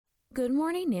Good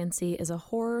Morning Nancy is a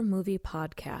horror movie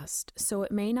podcast, so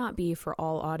it may not be for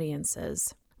all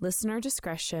audiences. Listener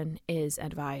discretion is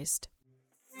advised.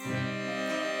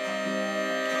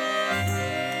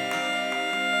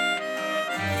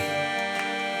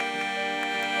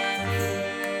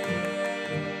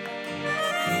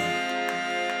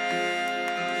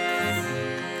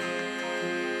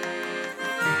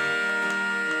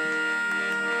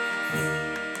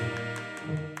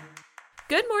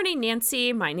 Good Morning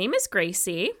Nancy, my name is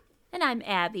Gracie. And I'm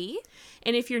Abby.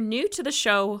 And if you're new to the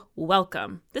show,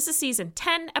 welcome. This is season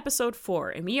 10, episode 4,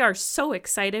 and we are so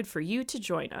excited for you to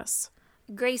join us.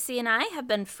 Gracie and I have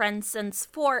been friends since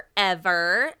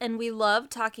forever, and we love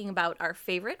talking about our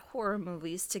favorite horror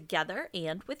movies together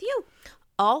and with you.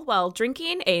 All while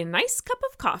drinking a nice cup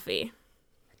of coffee.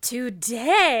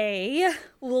 Today,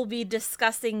 we'll be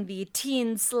discussing the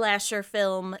teen slasher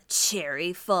film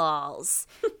Cherry Falls.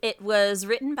 It was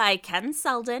written by Ken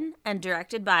Selden and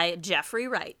directed by Jeffrey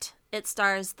Wright. It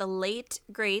stars the late,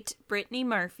 great Brittany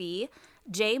Murphy,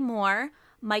 Jay Moore,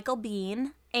 Michael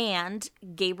Biehn, and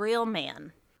Gabriel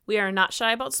Mann. We are not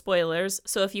shy about spoilers,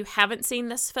 so if you haven't seen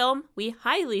this film, we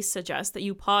highly suggest that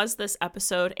you pause this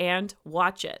episode and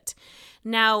watch it.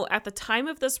 Now, at the time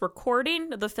of this recording,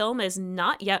 the film is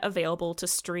not yet available to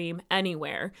stream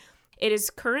anywhere. It is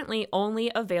currently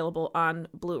only available on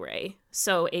Blu-ray,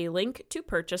 so a link to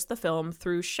purchase the film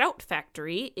through Shout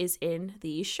Factory is in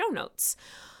the show notes.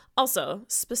 Also,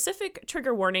 specific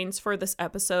trigger warnings for this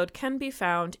episode can be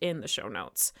found in the show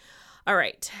notes. All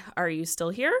right, are you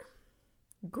still here?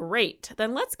 Great,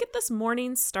 then let's get this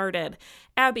morning started.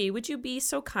 Abby, would you be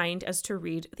so kind as to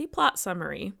read the plot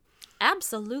summary?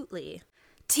 Absolutely.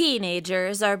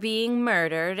 Teenagers are being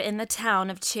murdered in the town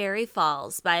of Cherry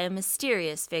Falls by a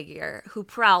mysterious figure who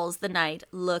prowls the night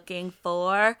looking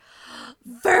for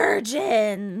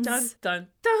virgins. Dun, dun,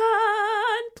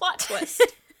 dun! Plot twist.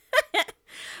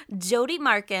 Jody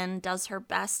Markin does her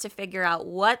best to figure out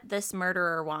what this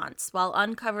murderer wants while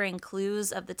uncovering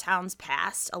clues of the town's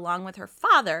past along with her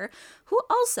father, who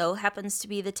also happens to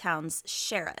be the town's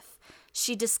sheriff.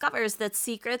 She discovers that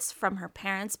secrets from her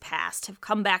parents' past have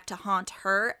come back to haunt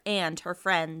her and her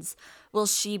friends. Will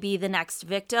she be the next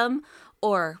victim,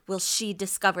 or will she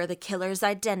discover the killer's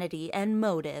identity and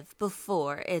motive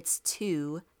before it's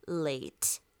too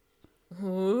late?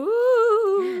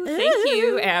 Ooh, thank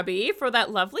you, Abby, for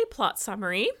that lovely plot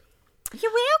summary.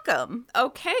 You're welcome.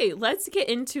 Okay, let's get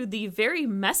into the very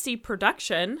messy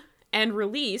production and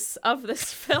release of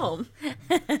this film.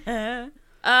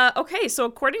 Okay, so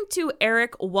according to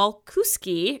Eric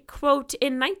Walkuski, quote,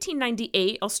 in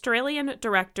 1998, Australian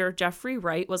director Jeffrey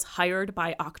Wright was hired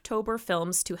by October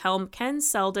Films to helm Ken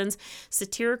Selden's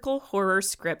satirical horror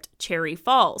script Cherry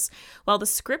Falls. While the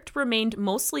script remained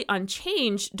mostly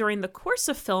unchanged during the course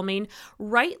of filming,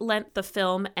 Wright lent the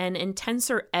film an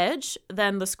intenser edge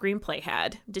than the screenplay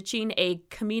had, ditching a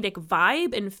comedic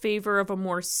vibe in favor of a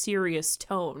more serious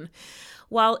tone.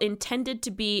 While intended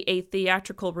to be a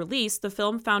theatrical release, the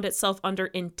film found itself under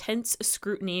intense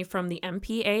scrutiny from the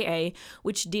MPAA,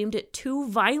 which deemed it too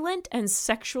violent and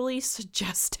sexually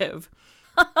suggestive.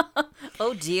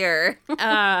 Oh dear.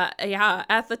 Yeah.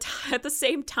 At the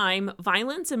same time,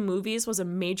 violence in movies was a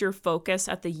major focus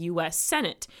at the U.S.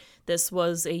 Senate. This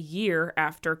was a year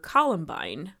after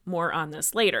Columbine. More on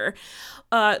this later.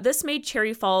 This made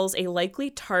Cherry Falls a likely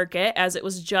target as it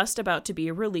was just about to be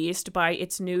released by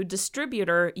its new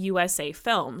distributor, USA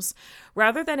Films.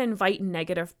 Rather than invite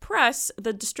negative press,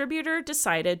 the distributor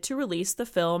decided to release the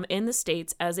film in the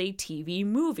States as a TV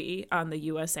movie on the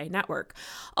USA Network,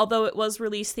 although it was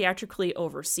released theatrically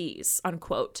overseas,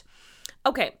 unquote.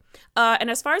 Okay,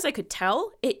 and as far as I could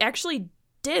tell, it actually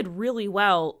did really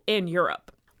well in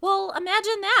Europe. Well,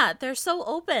 imagine that. They're so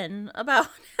open about...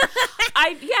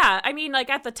 I mean,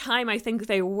 like, at the time, I think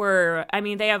they were. I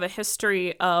mean, they have a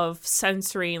history of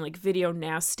censoring, like, video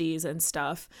nasties and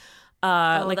stuff.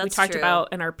 Like we talked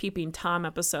about in our Peeping Tom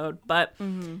episode. But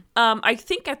I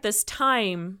think at this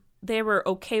time, they were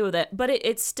okay with it. But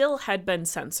it still had been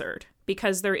censored.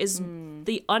 Because there is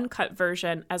the uncut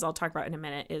version, as I'll talk about in a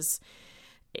minute,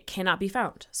 it cannot be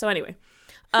found. So anyway.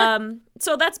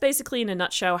 So that's basically in a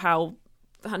nutshell how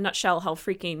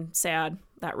freaking sad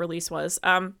that release was.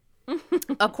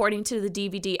 According to the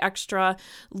DVD extra,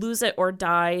 Lose It or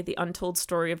Die, The Untold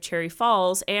Story of Cherry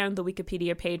Falls, and the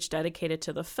Wikipedia page dedicated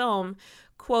to the film,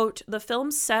 quote, the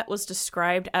film's set was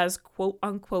described as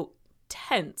quote-unquote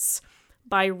tense.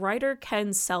 by writer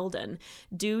Ken Selden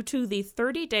due to the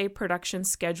 30-day production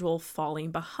schedule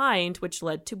falling behind, which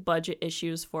led to budget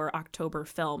issues for October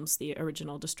Films, the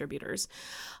original distributors.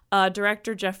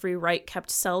 Director Jeffrey Wright kept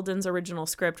Selden's original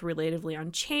script relatively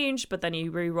unchanged, but then he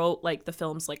rewrote the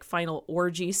film's final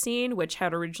orgy scene, which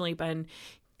had originally been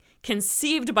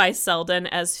conceived by Selden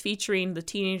as featuring the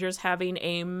teenagers having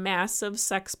a massive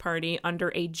sex party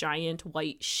under a giant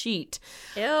white sheet.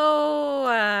 Ew.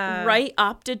 Wright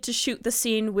opted to shoot the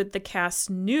scene with the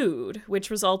cast nude, which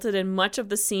resulted in much of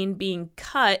the scene being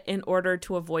cut in order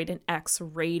to avoid an X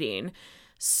rating.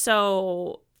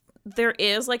 So there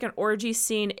is an orgy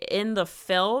scene in the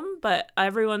film, but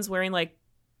everyone's wearing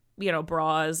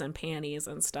bras and panties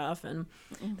and stuff, and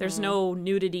there's no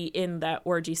nudity in that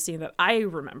orgy scene that I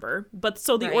remember. But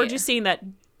so the orgy scene that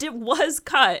was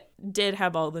cut did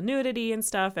have all the nudity and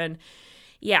stuff, and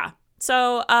yeah.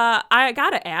 So I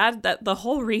gotta add that the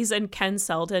whole reason Ken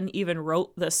Selden even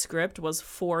wrote the script was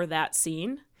for that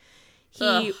scene.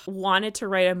 He wanted to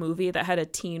write a movie that had a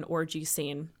teen orgy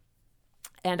scene,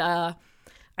 and I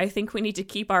think we need to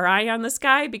keep our eye on this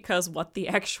guy, because what the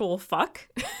actual fuck?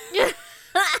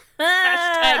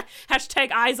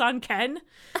 hashtag eyes on Ken.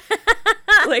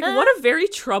 What a very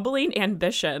troubling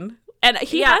ambition. And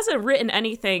he hasn't written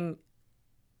anything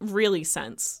really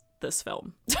since this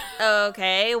film.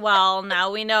 Okay, well,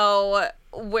 now we know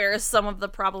where some of the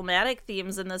problematic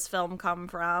themes in this film come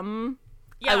from.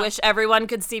 Yeah. I wish everyone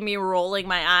could see me rolling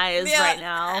my eyes right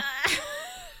now.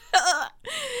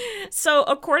 So,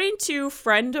 according to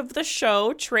friend of the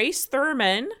show, Trace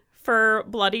Thurman, for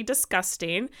Bloody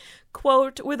Disgusting,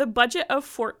 quote, with a budget of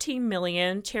 $14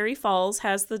 million, Cherry Falls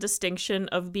has the distinction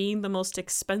of being the most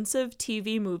expensive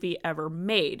TV movie ever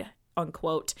made,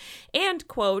 unquote. And,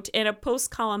 quote, in a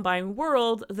post-Columbine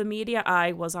world, the media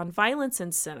eye was on violence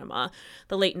in cinema.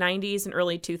 The late 90s and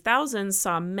early 2000s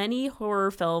saw many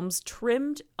horror films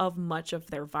trimmed of much of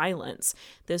their violence.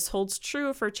 This holds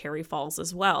true for Cherry Falls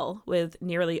as well, with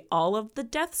nearly all of the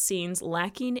death scenes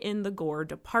lacking in the gore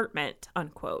department,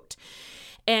 unquote.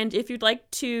 And if you'd like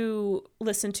to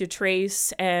listen to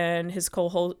Trace and his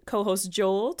co-host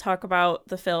Joel talk about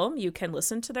the film, you can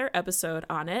listen to their episode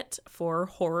on it for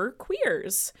Horror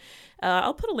Queers.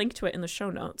 I'll put a link to it in the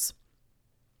show notes.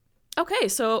 Okay,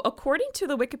 so according to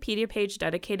the Wikipedia page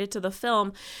dedicated to the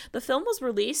film was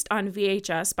released on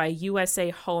VHS by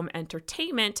USA Home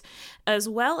Entertainment, as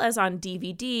well as on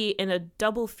DVD in a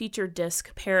double feature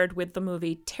disc paired with the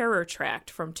movie Terror Tract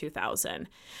from 2000.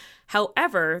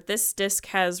 However, this disc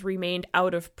has remained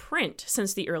out of print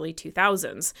since the early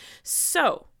 2000s.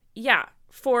 So, yeah,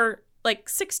 for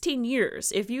 16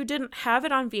 years, if you didn't have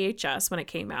it on VHS when it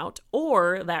came out,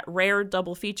 or that rare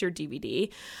double feature DVD,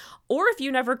 or if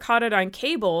you never caught it on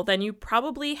cable, then you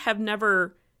probably have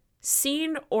never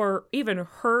seen or even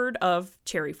heard of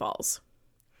Cherry Falls.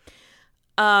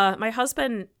 My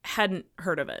husband hadn't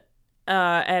heard of it.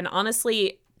 And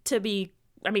honestly, to be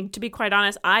quite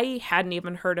honest, I hadn't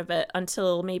even heard of it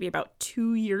until maybe about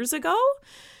 2 years ago.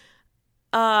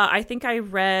 I think I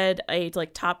read a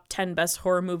top 10 best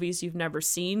horror movies you've never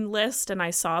seen list, and I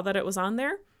saw that it was on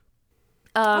there.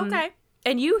 Okay.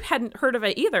 And you hadn't heard of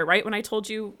it either, right, when I told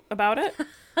you about it?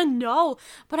 No,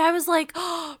 but I was like,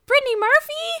 oh, Brittany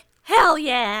Murphy? Hell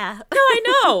yeah. No, I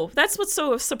know. That's what's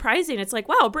so surprising. It's like,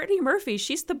 wow, Brittany Murphy,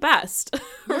 she's the best.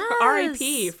 Yes.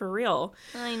 R.I.P. for real.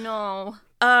 I know.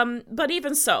 But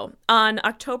even so, on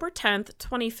October 10th,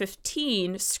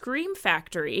 2015, Scream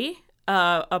Factory,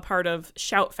 a part of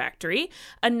Shout Factory,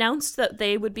 announced that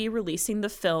they would be releasing the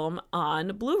film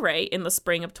on Blu-ray in the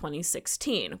spring of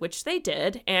 2016, which they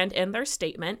did, and in their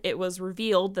statement, it was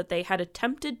revealed that they had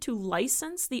attempted to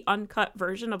license the uncut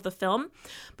version of the film,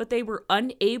 but they were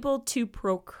unable to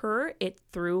procure it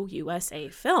through USA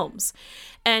Films.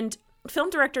 And film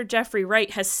director Jeffrey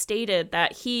Wright has stated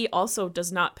that he also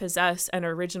does not possess an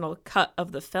original cut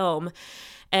of the film,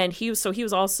 and he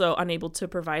was also unable to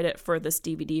provide it for this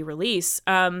DVD release.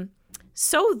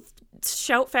 So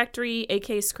Shout Factory,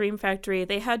 aka Scream Factory,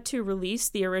 they had to release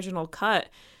the original cut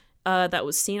that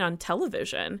was seen on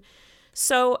television.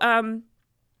 So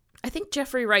I think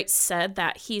Jeffrey Wright said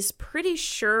that he's pretty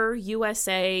sure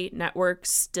USA Network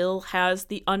still has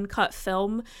the uncut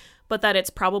film, but that it's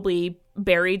probably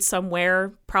buried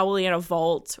somewhere, probably in a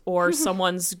vault or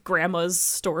someone's grandma's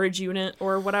storage unit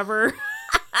or whatever.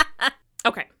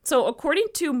 Okay, so according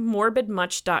to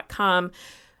morbidmuch.com,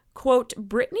 quote,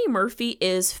 Brittany Murphy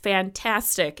is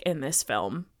fantastic in this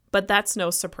film, but that's no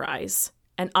surprise.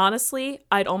 And honestly,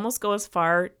 I'd almost go as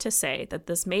far to say that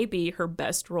this may be her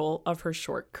best role of her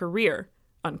short career,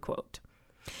 unquote.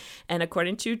 And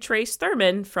according to Trace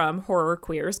Thurman from Horror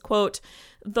Queers, quote,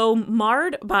 though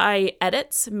marred by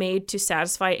edits made to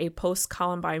satisfy a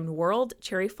post-Columbine world,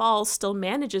 Cherry Falls still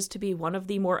manages to be one of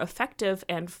the more effective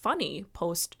and funny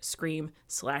post-Scream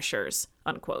slashers,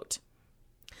 unquote.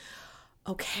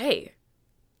 Okay,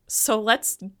 so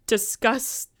let's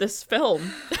discuss this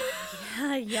film.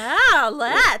 Yeah,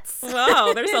 let's.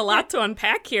 Wow, there's a lot to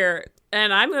unpack here.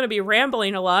 And I'm going to be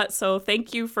rambling a lot, so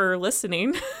thank you for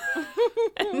listening.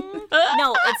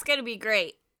 No, it's going to be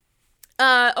great.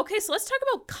 Okay, so let's talk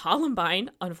about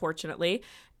Columbine, unfortunately,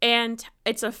 and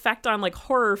its effect on, like,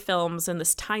 horror films in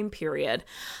this time period.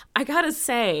 I gotta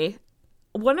say,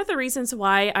 one of the reasons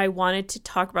why I wanted to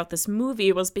talk about this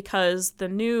movie was because the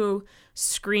new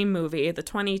Scream movie, the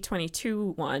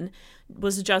 2022 one,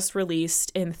 was just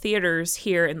released in theaters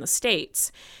here in the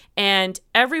States. And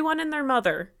everyone and their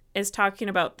mother is talking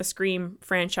about the Scream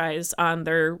franchise on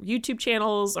their YouTube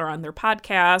channels or on their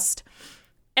podcast.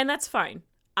 And that's fine.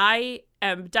 I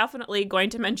am definitely going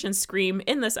to mention Scream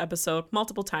in this episode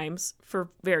multiple times for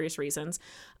various reasons.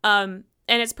 And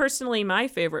it's personally my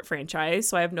favorite franchise,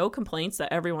 so I have no complaints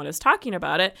that everyone is talking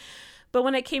about it. But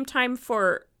when it came time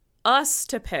for us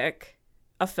to pick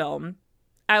a film,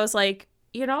 I was like,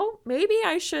 you know, maybe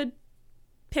I should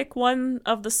pick one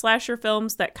of the slasher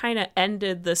films that kind of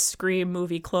ended the Scream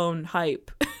movie clone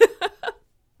hype.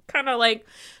 Kind of like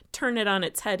turn it on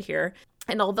its head here.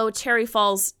 And although Cherry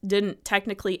Falls didn't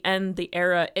technically end the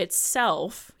era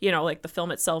itself, you know, like the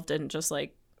film itself didn't just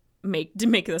like make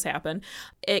this happen,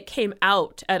 it came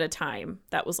out at a time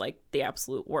that was like the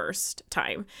absolute worst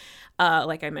time,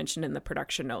 like I mentioned in the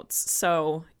production notes.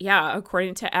 So yeah,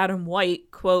 according to Adam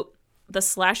White, quote, the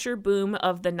slasher boom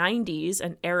of the 90s,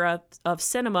 an era of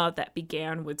cinema that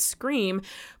began with Scream,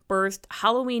 birthed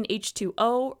Halloween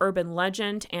H2O, Urban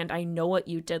Legend, and I Know What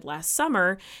You Did Last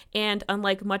Summer, and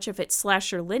unlike much of its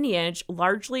slasher lineage,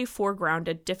 largely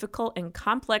foregrounded difficult and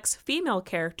complex female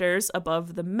characters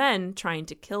above the men trying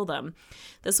to kill them.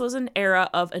 This was an era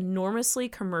of enormously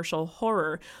commercial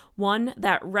horror, one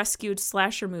that rescued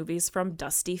slasher movies from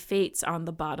dusty fates on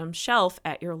the bottom shelf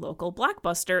at your local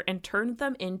Blockbuster and turned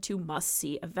them into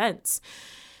must-see events.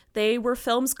 They were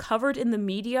films covered in the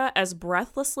media as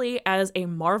breathlessly as a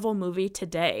Marvel movie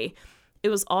today. It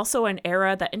was also an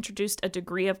era that introduced a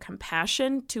degree of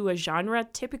compassion to a genre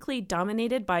typically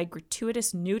dominated by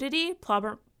gratuitous nudity,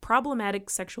 problematic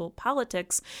sexual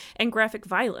politics, and graphic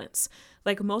violence.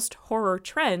 Like most horror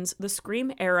trends, the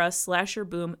Scream era slasher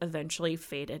boom eventually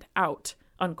faded out,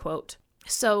 unquote.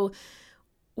 So,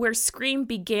 where Scream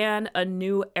began a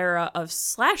new era of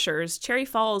slashers, Cherry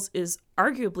Falls is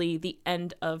arguably the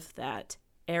end of that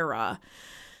era.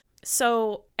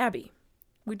 So, Abby,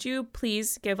 would you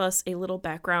please give us a little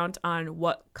background on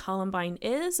what Columbine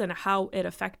is and how it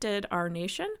affected our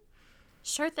nation?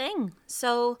 Sure thing.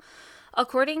 So,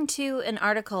 according to an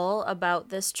article about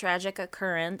this tragic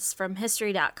occurrence from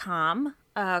History.com,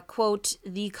 quote,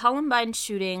 the Columbine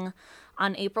shooting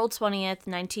on April 20th,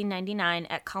 1999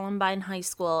 at Columbine High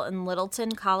School in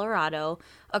Littleton, Colorado,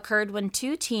 occurred when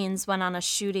two teens went on a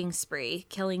shooting spree,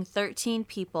 killing 13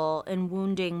 people and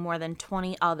wounding more than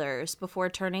 20 others before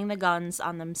turning the guns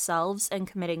on themselves and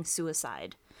committing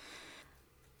suicide.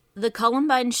 The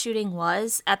Columbine shooting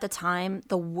was, at the time,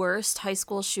 the worst high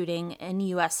school shooting in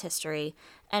U.S. history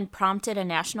and prompted a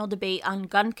national debate on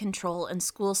gun control and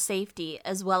school safety,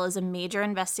 as well as a major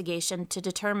investigation to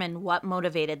determine what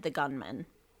motivated the gunman.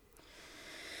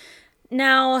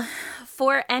 Now,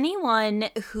 for anyone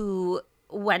who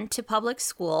went to public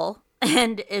school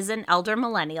and is an elder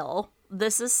millennial,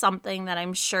 this is something that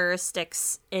I'm sure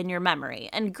sticks in your memory.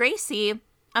 And Gracie,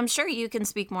 I'm sure you can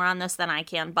speak more on this than I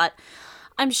can, but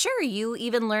I'm sure you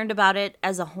even learned about it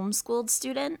as a homeschooled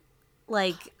student.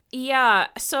 Yeah,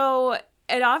 so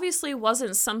it obviously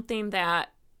wasn't something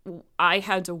that I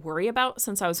had to worry about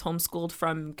since I was homeschooled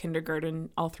from kindergarten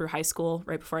all through high school,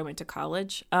 right before I went to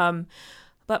college.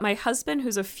 But my husband,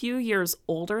 who's a few years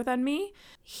older than me,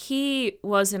 he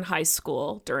was in high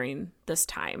school during this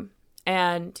time.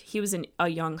 And he was a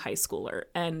young high schooler.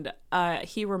 And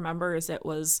he remembers it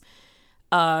was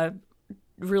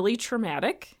really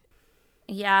traumatic.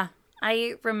 Yeah,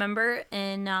 I remember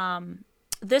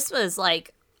this was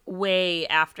like way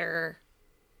after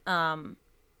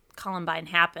Columbine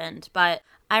happened, but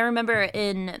I remember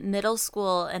in middle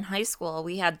school and high school,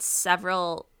 we had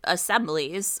several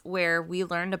assemblies where we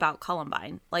learned about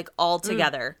Columbine, like all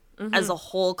together as a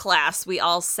whole class. We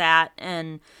all sat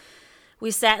in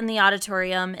the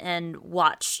auditorium and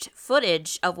watched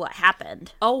footage of what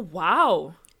happened. Oh,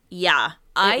 wow. Yeah.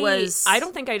 I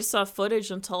don't think I saw footage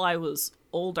until I was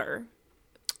older.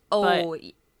 Oh,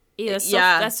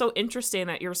 Yeah, that's so interesting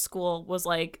that your school was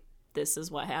like, this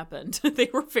is what happened. They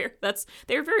were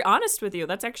very honest with you.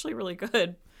 That's actually really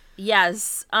good.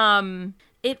 Yes.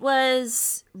 It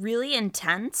was really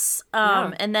intense.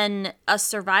 And then a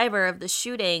survivor of the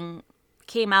shooting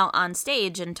came out on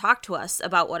stage and talked to us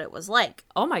about what it was like.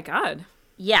 Oh my God.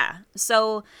 Yeah.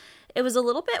 So it was a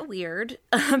little bit weird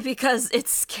because it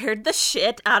scared the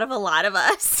shit out of a lot of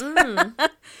us.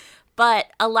 But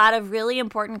a lot of really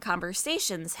important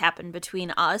conversations happened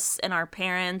between us and our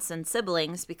parents and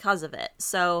siblings because of it.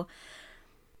 So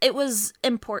it was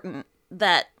important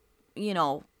that, you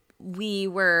know, we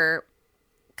were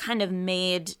kind of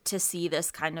made to see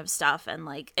this kind of stuff and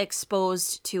like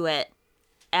exposed to it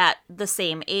at the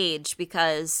same age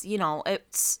because, you know,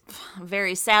 it's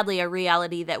very sadly a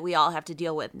reality that we all have to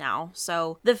deal with now.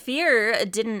 So the fear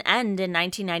didn't end in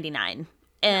 1999.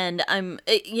 And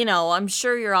I'm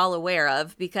sure you're all aware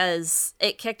of because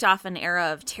it kicked off an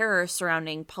era of terror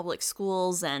surrounding public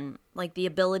schools and like the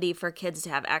ability for kids to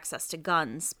have access to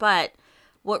guns. But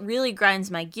what really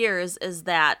grinds my gears is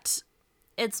that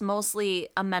it's mostly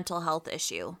a mental health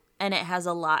issue, and it has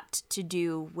a lot to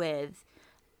do with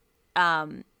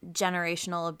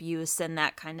generational abuse and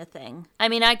that kind of thing. I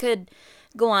mean, I could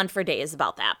go on for days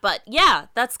about that, but yeah,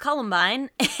 that's Columbine,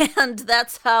 and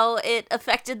that's how it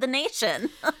affected the nation.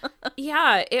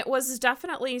 Yeah, it was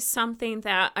definitely something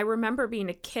that I remember being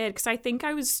a kid, because I think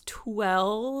I was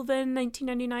 12 in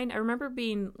 1999. I remember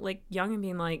being like young and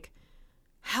being like,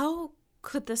 how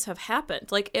could this have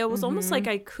happened? Like, it was almost like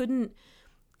I couldn't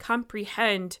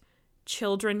comprehend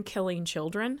children killing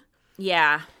children.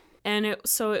 Yeah. And it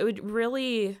would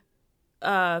really,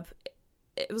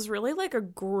 it was really like a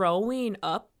growing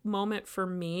up moment for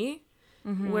me,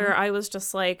 where I was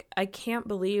just like, I can't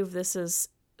believe this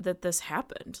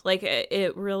happened. Like,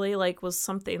 it really like was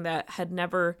something that had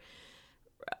never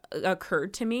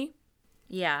occurred to me.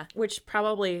 Yeah. Which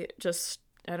probably just,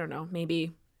 I don't know,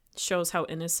 maybe shows how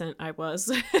innocent I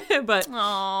was. But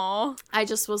aww, I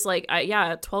just was like,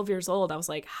 at 12 years old, I was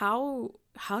like, how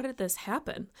did this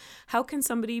happen? How can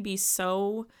somebody be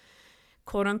so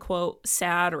quote unquote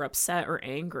sad or upset or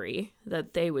angry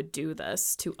that they would do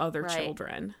this to other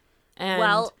children?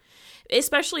 And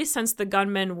especially since the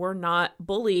gunmen were not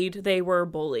bullied, they were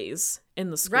bullies in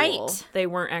the school. Right. They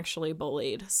weren't actually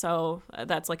bullied. So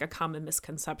that's like a common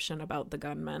misconception about the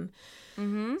gunmen.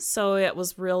 So it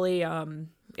was really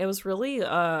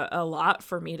a lot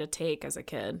for me to take as a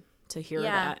kid to hear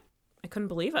that. I couldn't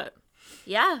believe it.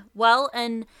 Yeah. Well,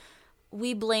 and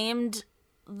we blamed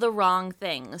the wrong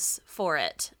things for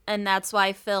it. And that's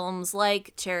why films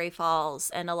like Cherry Falls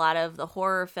and a lot of the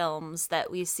horror films that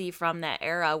we see from that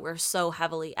era were so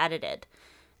heavily edited.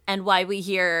 And why we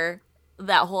hear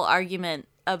that whole argument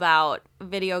about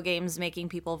video games making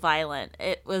people violent.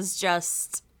 It was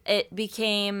just, it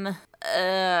became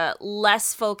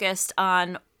less focused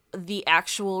on the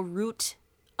actual root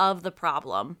of the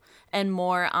problem and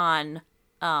more on,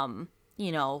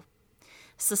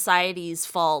 society's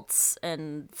faults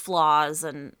and flaws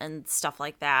and stuff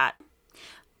like that.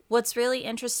 What's really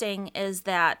interesting is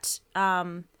that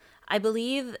I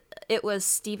believe it was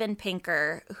Steven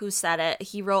Pinker who said it.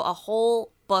 He wrote a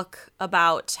whole book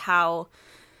about how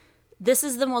this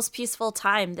is the most peaceful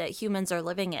time that humans are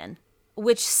living in,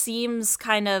 which seems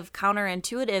kind of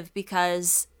counterintuitive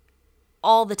because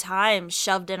all the time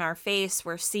shoved in our face,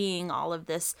 we're seeing all of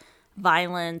this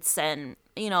violence and,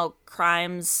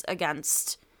 crimes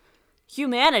against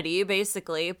humanity,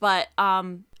 basically. But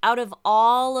out of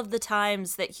all of the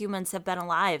times that humans have been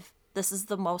alive, this is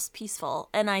the most peaceful.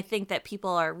 And I think that people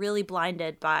are really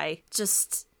blinded by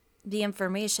just the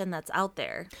information that's out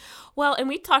there. Well, and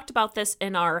we talked about this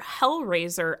in our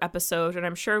Hellraiser episode, and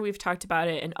I'm sure we've talked about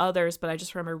it in others, but I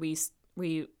just remember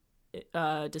we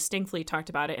distinctly talked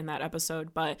about it in that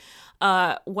episode. But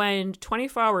when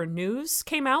 24-Hour News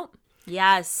came out,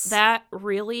 yes, that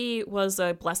really was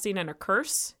a blessing and a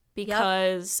curse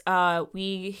because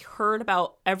we heard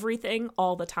about everything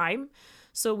all the time.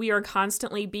 So we are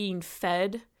constantly being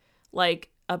fed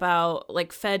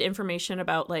fed information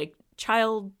about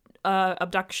child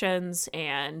abductions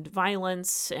and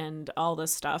violence and all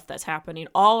this stuff that's happening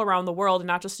all around the world, and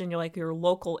not just in your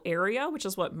local area, which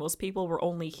is what most people were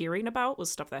only hearing about,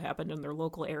 was stuff that happened in their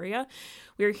local area.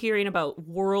 We were hearing about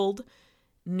world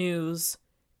news,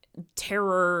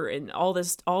 terror, and all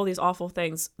these awful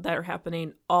things that are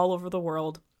happening all over the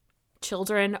world.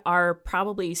 Children are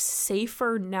probably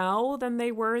safer now than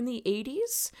they were in the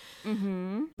 80s.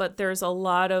 But there's a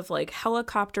lot of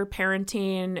helicopter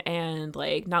parenting and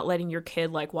not letting your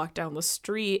kid walk down the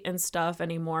street and stuff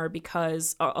anymore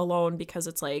because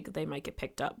it's they might get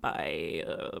picked up by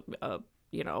a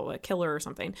a killer or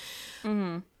something.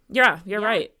 Mm-hmm. Yeah, you're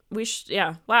right.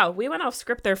 Wow, we went off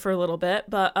script there for a little bit,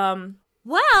 but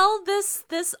well,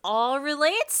 this all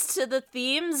relates to the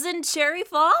themes in Cherry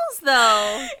Falls,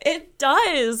 though. It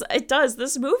does. It does.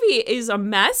 This movie is a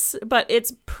mess, but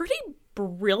it's pretty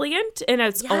brilliant in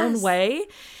its own way.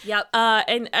 Yep.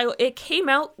 And it came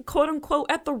out, quote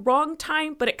unquote, at the wrong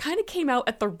time, but it kind of came out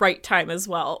at the right time as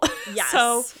well. Yes,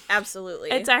 so absolutely.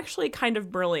 It's actually kind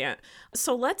of brilliant.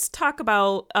 So let's talk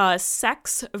about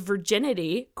sex,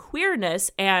 virginity, queerness,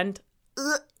 and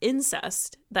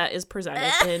incest that is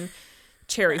presented in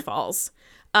Cherry Falls.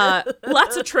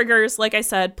 Lots of triggers. Like I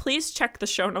said, please check the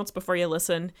show notes before you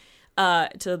listen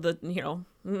to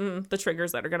the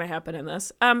triggers that are going to happen in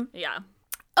this. Yeah.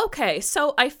 Okay,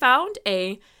 so I found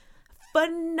a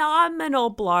phenomenal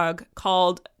blog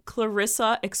called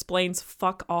Clarissa Explains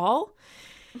Fuck All.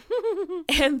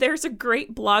 And there's a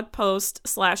great blog post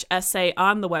 / essay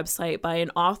on the website by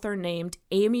an author named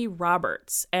Amy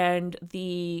Roberts. And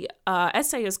the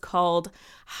essay is called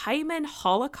Hymen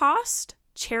Holocaust,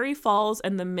 Cherry Falls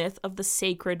and the Myth of the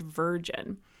Sacred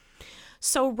Virgin.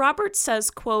 So Roberts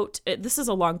says, quote, this is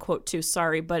a long quote too,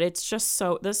 sorry, but it's just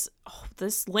so, this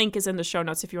link is in the show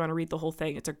notes if you want to read the whole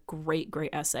thing. It's a great, great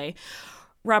essay.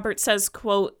 Roberts says,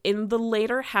 quote, in the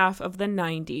later half of the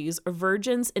 90s,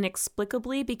 virgins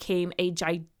inexplicably became a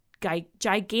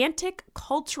gigantic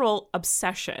cultural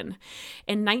obsession.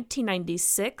 In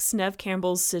 1996, Neve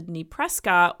Campbell's Sidney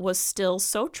Prescott was still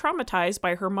so traumatized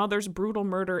by her mother's brutal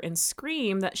murder in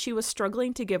Scream that she was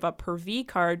struggling to give up her V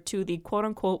card to the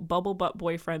quote-unquote bubble butt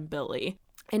boyfriend Billy.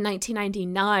 In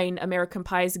 1999, American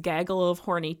Pie's gaggle of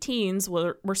horny teens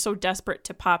were so desperate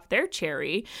to pop their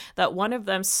cherry that one of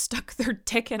them stuck their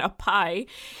dick in a pie.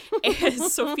 And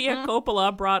Sofia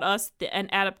Coppola brought us an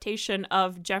adaptation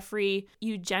of Jeffrey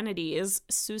Eugenides'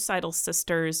 Suicidal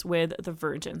Sisters with the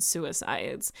Virgin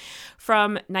Suicides.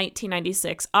 From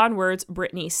 1996 onwards,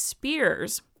 Britney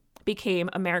Spears became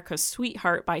America's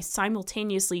sweetheart by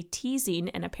simultaneously teasing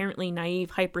an apparently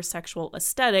naive hypersexual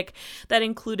aesthetic that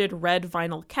included red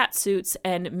vinyl catsuits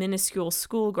and minuscule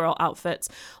schoolgirl outfits,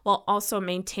 while also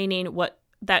maintaining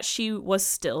that she was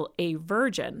still a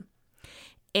virgin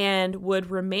and would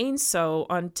remain so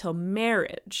until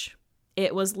marriage.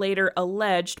 It was later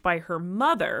alleged by her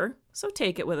mother, so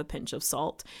take it with a pinch of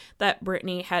salt, that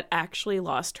Britney had actually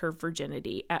lost her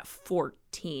virginity at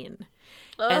 14.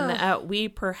 And that we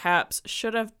perhaps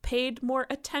should have paid more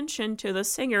attention to the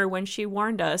singer when she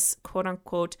warned us, quote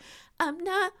unquote, I'm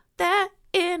not that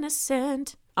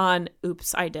innocent, on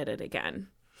Oops, I Did It Again.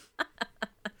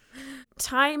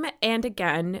 Time and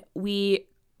again, we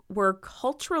were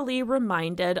culturally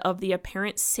reminded of the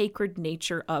apparent sacred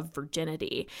nature of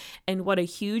virginity and what a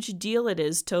huge deal it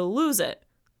is to lose it.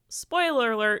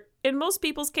 Spoiler alert, in most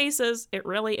people's cases, it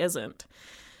really isn't.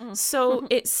 So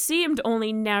it seemed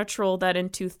only natural that in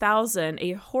 2000,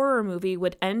 a horror movie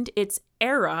would end its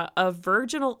era of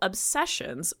virginal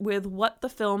obsessions with what the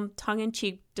film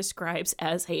tongue-in-cheek describes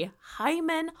as a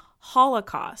hymen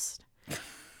holocaust.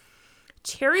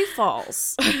 Cherry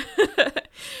Falls.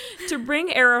 To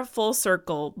bring era full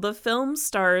circle, the film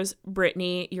stars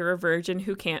Britney, You're a Virgin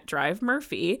Who Can't Drive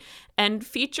Murphy, and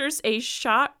features a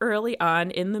shot early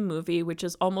on in the movie which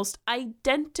is almost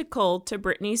identical to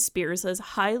Britney Spears'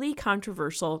 highly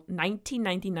controversial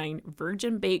 1999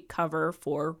 Virgin Bait cover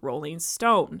for Rolling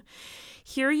Stone.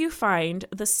 Here you find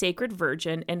the sacred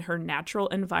virgin in her natural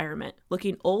environment,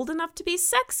 looking old enough to be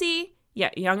sexy,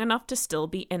 yet young enough to still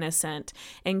be innocent,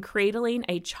 and cradling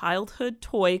a childhood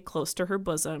toy close to her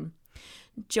bosom.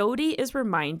 Jodie is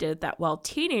reminded that while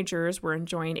teenagers were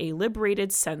enjoying a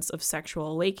liberated sense of sexual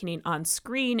awakening on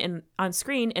screen in the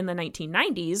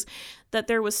 1990s, that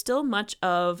there was still much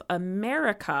of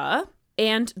America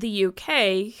and the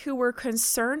UK who were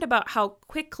concerned about how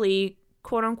quickly,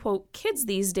 quote-unquote, kids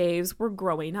these days were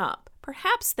growing up,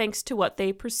 perhaps thanks to what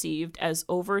they perceived as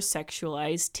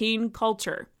over-sexualized teen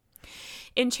culture.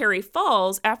 In Cherry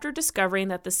Falls, after discovering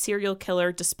that the serial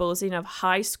killer disposing of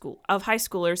high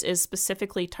schoolers is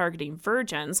specifically targeting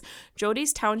virgins,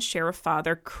 Jodie's town sheriff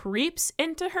father creeps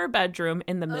into her bedroom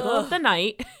in the middle of the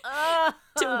night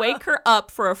to wake her up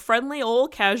for a friendly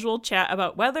old casual chat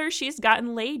about whether she's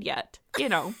gotten laid yet. You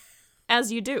know,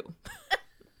 as you do.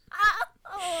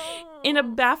 In a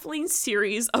baffling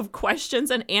series of questions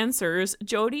and answers,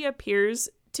 Jodie appears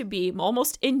to be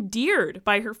almost endeared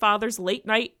by her father's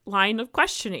late-night line of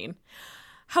questioning.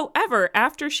 However,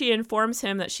 after she informs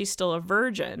him that she's still a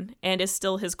virgin and is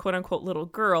still his quote-unquote little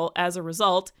girl as a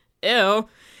result,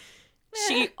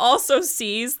 she also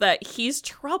sees that he's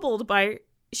troubled by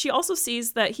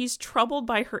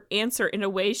her answer in a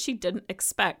way she didn't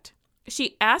expect.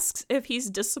 She asks if he's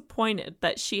disappointed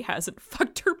that she hasn't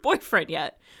fucked her boyfriend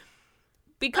yet.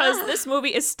 Because this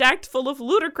movie is stacked full of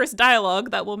ludicrous dialogue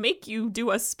that will make you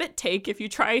do a spit take if you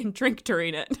try and drink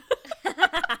during it.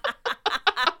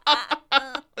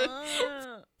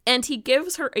 And he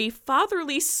gives her a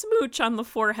fatherly smooch on the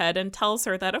forehead and tells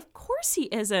her that of course he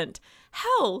isn't.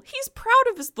 Hell, he's proud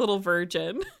of his little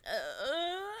virgin. End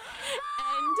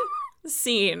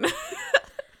scene.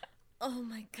 Oh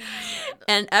my God.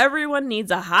 And everyone needs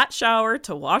a hot shower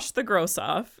to wash the gross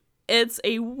off. It's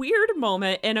a weird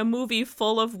moment in a movie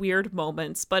full of weird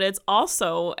moments, but it's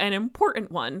also an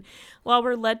important one. While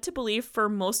we're led to believe for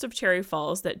most of Cherry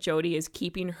Falls that Jody is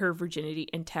keeping her virginity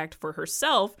intact for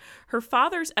herself, her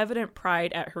father's evident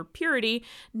pride at her purity,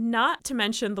 not to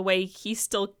mention the way he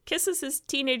still kisses his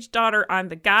teenage daughter on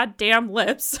the goddamn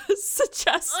lips,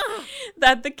 suggests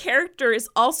that the character is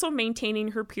also maintaining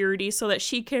her purity so that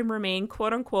she can remain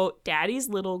quote-unquote daddy's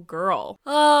little girl.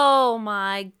 Oh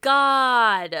my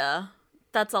God.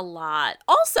 That's a lot.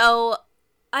 Also,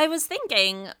 I was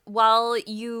thinking while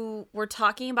you were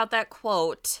talking about that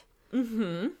quote.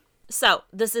 Mm-hmm. So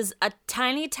this is a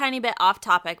tiny, tiny bit off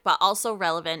topic, but also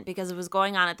relevant because it was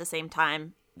going on at the same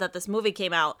time that this movie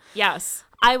came out. Yes.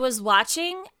 I was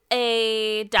watching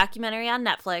a documentary on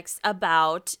Netflix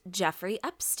about Jeffrey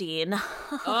Epstein.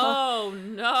 Oh,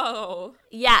 no.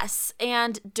 Yes.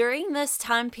 And during this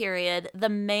time period, the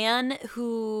man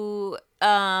who,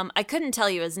 I couldn't tell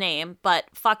you his name, but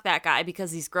fuck that guy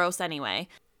because he's gross anyway.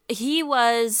 He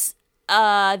was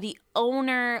the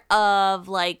owner of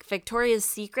like Victoria's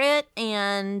Secret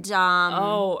and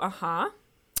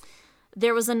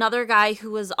there was another guy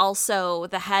who was also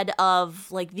the head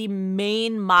of like the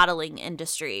main modeling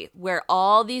industry where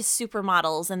all these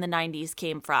supermodels in the 90s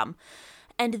came from.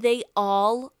 And they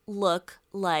all look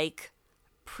like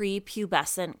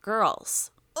prepubescent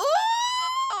girls.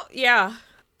 Oh, yeah.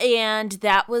 And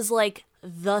that was like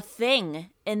the thing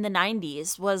in the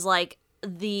 90s was like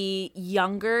the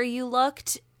younger you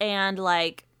looked and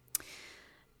like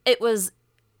it was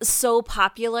so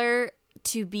popular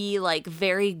to be like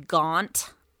very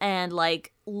gaunt and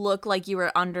like look like you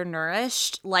were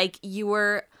undernourished, like you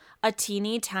were a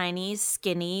teeny tiny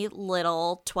skinny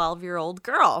little 12-year-old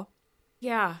girl.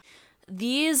 Yeah.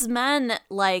 These men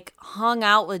like hung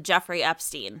out with Jeffrey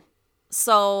Epstein.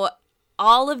 So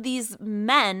all of these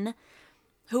men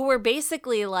who were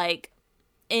basically like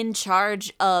in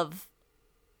charge of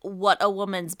what a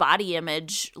woman's body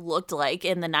image looked like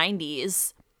in the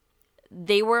 90s,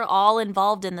 they were all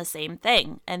involved in the same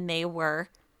thing, and they were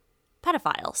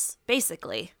pedophiles,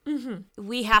 basically. Mm-hmm.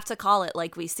 We have to call it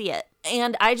like we see it.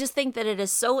 And I just think that it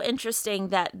is so interesting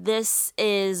that this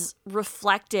is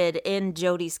reflected in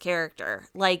Jody's character.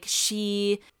 Like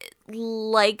she,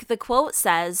 like the quote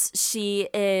says, she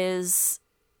is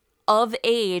of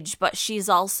age, but she's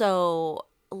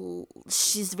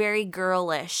very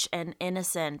girlish and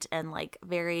innocent and like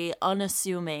very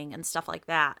unassuming and stuff like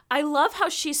that. I love how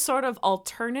she's sort of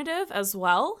alternative as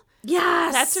well.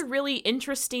 Yes. That's a really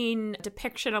interesting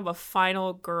depiction of a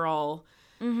final girl.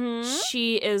 Mm-hmm.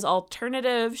 She is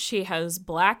alternative. She has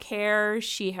black hair.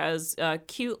 She has a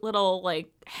cute little like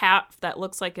hat that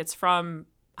looks like it's from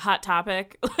Hot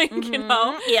Topic, like, Mm-hmm. you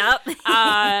know? Yep.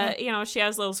 You know, she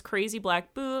has those crazy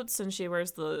black boots and she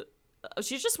wears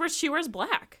she wears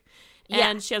black.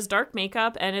 And she has dark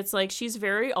makeup and it's like she's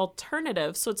very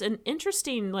alternative. So it's an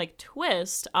interesting like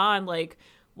twist on like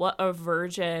what a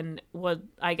virgin would,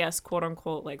 I guess, quote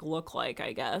unquote, like look like,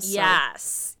 I guess.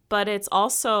 Yes. So, but it's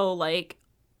also like,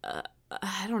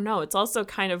 I don't know. It's also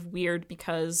kind of weird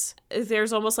because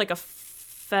there's almost like a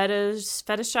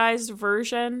fetishized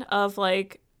version of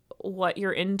like what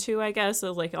you're into, I guess,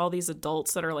 of like all these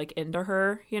adults that are like into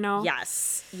her, you know?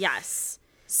 Yes. Yes.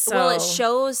 So, well, it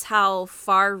shows how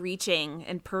far-reaching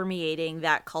and permeating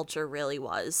that culture really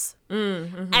was.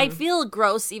 mm-hmm. I feel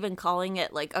gross even calling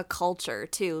it, like, a culture,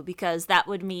 too, because that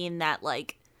would mean that,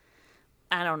 like,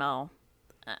 I don't know.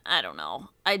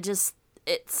 It's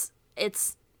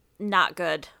not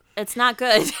good. It's not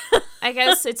good. I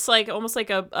guess it's, like, almost like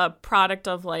a product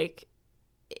of, like,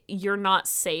 you're not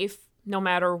safe no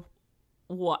matter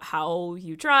how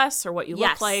you dress or what you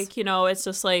look like, you know? It's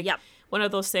just, like... Yep. One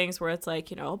of those things where it's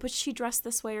like, you know, but she dressed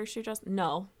this way or she dressed...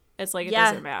 No. It's like, it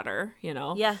doesn't matter, you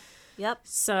know? Yeah. Yep.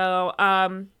 So,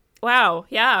 wow.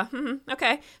 Yeah.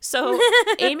 Okay. So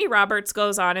Amy Roberts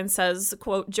goes on and says,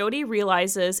 quote, Jody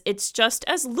realizes it's just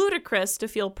as ludicrous to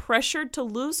feel pressured to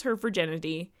lose her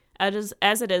virginity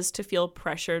as it is to feel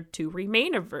pressured to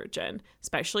remain a virgin,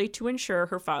 especially to ensure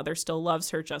her father still loves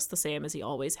her just the same as he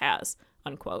always has.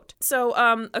 unquote. So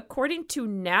according to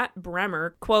Nat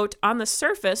Bremer, quote, on the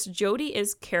surface, Jodi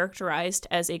is characterized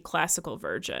as a classical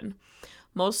virgin.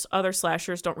 Most other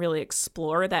slashers don't really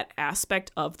explore that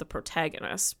aspect of the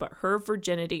protagonist, but her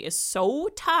virginity is so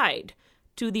tied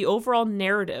to the overall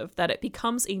narrative that it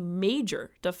becomes a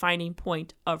major defining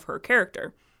point of her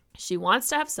character. She wants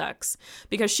to have sex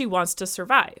because she wants to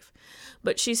survive,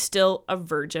 but she's still a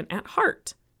virgin at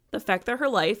heart. The fact that her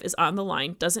life is on the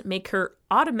line doesn't make her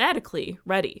automatically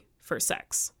ready for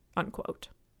sex, unquote.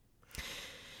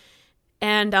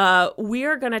 And we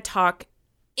are going to talk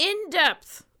in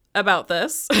depth about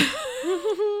this.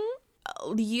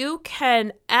 You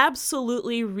can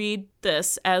absolutely read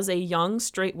this as a young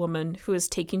straight woman who is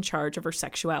taking charge of her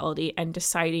sexuality and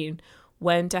deciding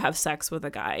when to have sex with a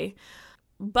guy.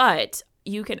 But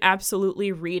you can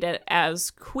absolutely read it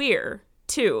as queer,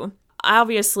 too.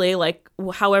 Obviously, like,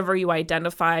 however you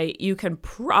identify, you can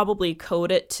probably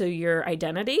code it to your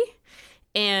identity.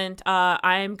 And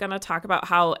I'm going to talk about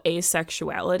how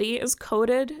asexuality is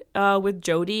coded with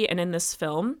Jodi and in this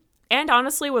film. And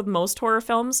honestly, with most horror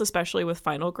films, especially with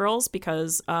Final Girls,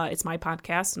 because it's my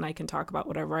podcast and I can talk about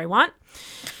whatever I want.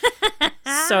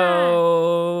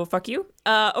 So, fuck you.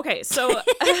 Okay, so,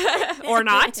 or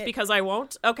not, because I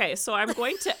won't. Okay, so I'm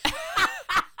going to...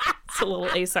 It's a little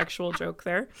asexual joke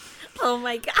there. Oh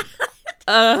my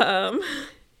God.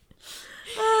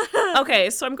 Okay,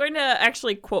 so I'm going to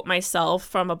actually quote myself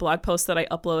from a blog post that I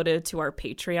uploaded to our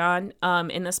Patreon.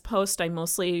 In this post, I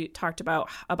mostly talked about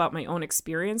my own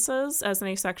experiences as an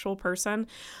asexual person.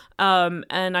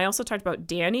 And I also talked about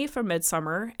Danny from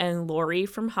Midsommar and Laurie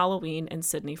from Halloween and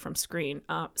Sydney from Scream.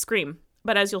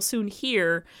 But as you'll soon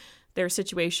hear, their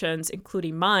situations,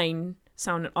 including mine,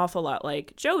 sound an awful lot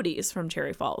like Jodi's from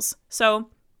Cherry Falls. So...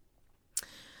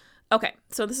 okay,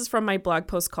 so this is from my blog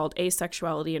post called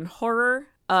Asexuality in Horror.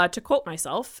 To quote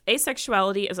myself,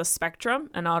 asexuality is a spectrum,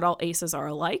 and not all aces are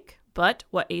alike, but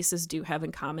what aces do have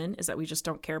in common is that we just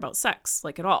don't care about sex,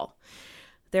 like at all.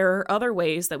 There are other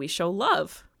ways that we show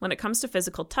love. When it comes to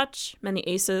physical touch, many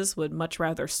aces would much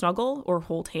rather snuggle or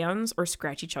hold hands or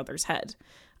scratch each other's head.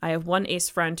 I have one ace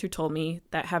friend who told me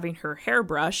that having her hair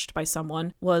brushed by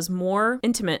someone was more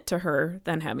intimate to her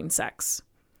than having sex.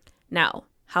 Now,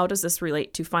 how does this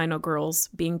relate to Final Girls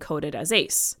being coded as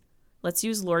ace? Let's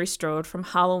use Laurie Strode from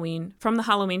the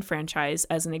Halloween franchise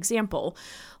as an example.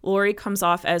 Laurie comes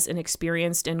off as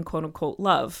inexperienced in quote-unquote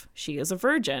love. She is a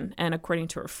virgin, and according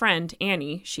to her friend,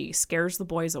 Annie, she scares the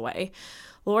boys away.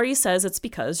 Laurie says it's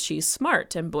because she's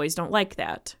smart, and boys don't like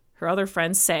that. Her other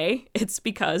friends say it's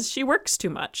because she works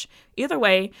too much. Either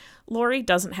way, Laurie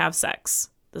doesn't have sex.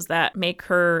 Does that make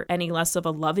her any less of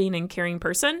a loving and caring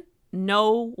person?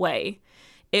 No way.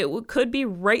 It could be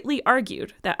rightly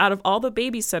argued that out of all the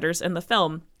babysitters in the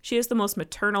film, she is the most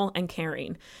maternal and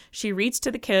caring. She reads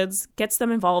to the kids, gets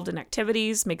them involved in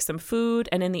activities, makes them food,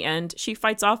 and in the end, she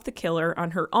fights off the killer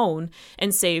on her own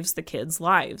and saves the kids'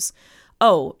 lives.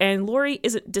 Oh, and Laurie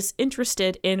isn't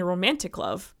disinterested in romantic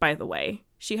love, by the way.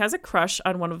 She has a crush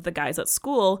on one of the guys at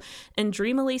school and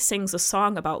dreamily sings a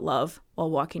song about love while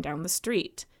walking down the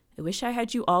street. I wish I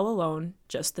had you all alone,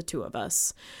 just the two of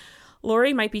us.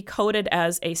 Laurie might be coded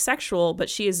as asexual, but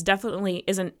she definitely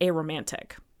isn't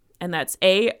aromantic. And that's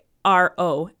AROMANTIC.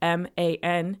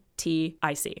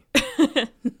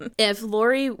 If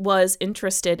Laurie was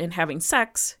interested in having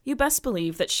sex, you best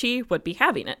believe that she would be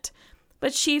having it.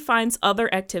 But she finds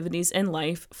other activities in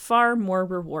life far more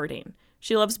rewarding.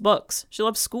 She loves books, she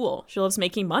loves school, she loves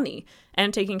making money,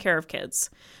 and taking care of kids.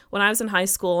 When I was in high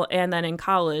school and then in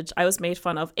college, I was made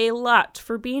fun of a lot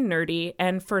for being nerdy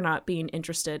and for not being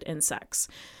interested in sex.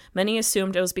 Many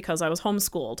assumed it was because I was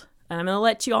homeschooled. And I'm going to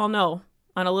let you all know,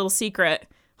 on a little secret,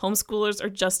 homeschoolers are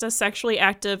just as sexually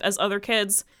active as other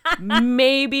kids,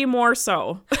 maybe more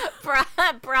so.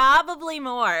 Probably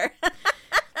more.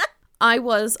 I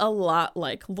was a lot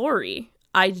like Laurie.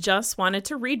 I just wanted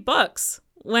to read books.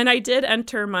 When I did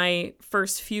enter my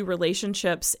first few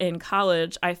relationships in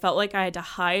college, I felt like I had to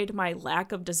hide my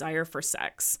lack of desire for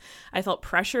sex. I felt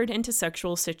pressured into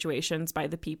sexual situations by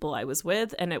the people I was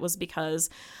with, and it was because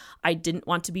I didn't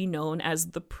want to be known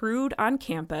as the prude on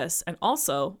campus, and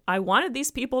also, I wanted these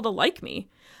people to like me.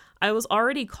 I was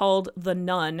already called the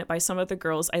nun by some of the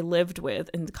girls I lived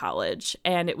with in college,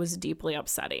 and it was deeply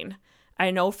upsetting. I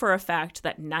know for a fact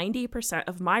that 90%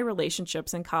 of my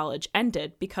relationships in college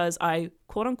ended because I,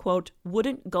 quote unquote,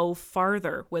 wouldn't go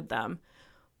farther with them.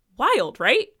 Wild,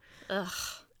 right? Ugh.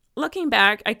 Looking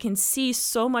back, I can see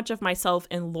so much of myself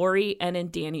in Laurie and in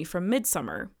Danny from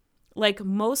Midsommar. Like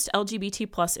most LGBT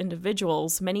plus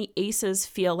individuals, many aces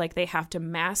feel like they have to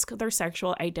mask their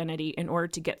sexual identity in order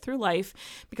to get through life,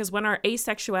 because when our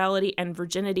asexuality and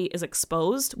virginity is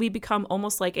exposed, we become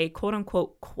almost like a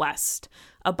quote-unquote quest,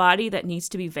 a body that needs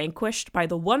to be vanquished by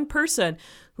the one person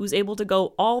who's able to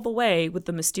go all the way with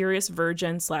the mysterious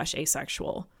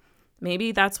virgin/asexual.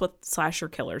 Maybe that's what slasher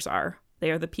killers are. They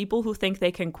are the people who think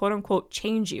they can, quote-unquote,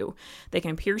 change you. They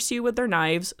can pierce you with their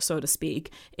knives, so to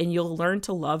speak, and you'll learn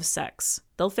to love sex.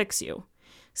 They'll fix you.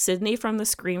 Sydney from the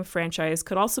Scream franchise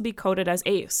could also be coded as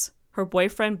ace. Her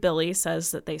boyfriend, Billy,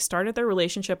 says that they started their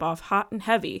relationship off hot and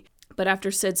heavy, but after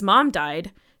Sid's mom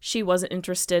died, she wasn't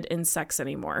interested in sex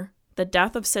anymore. The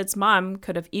death of Sid's mom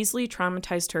could have easily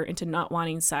traumatized her into not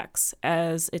wanting sex,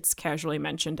 as it's casually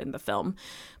mentioned in the film.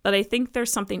 But I think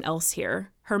there's something else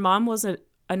here. Her mom was an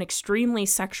extremely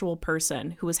sexual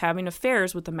person who was having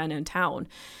affairs with the men in town.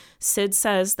 Sid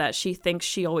says that she thinks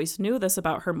she always knew this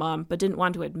about her mom, but didn't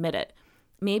want to admit it.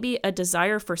 Maybe a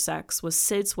desire for sex was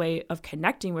Sid's way of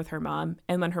connecting with her mom,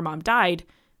 and when her mom died,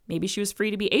 maybe she was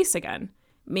free to be ace again.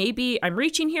 Maybe I'm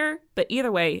reaching here, but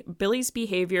either way, Billy's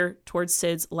behavior towards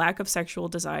Sid's lack of sexual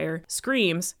desire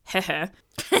screams, heh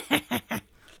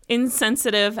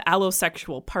insensitive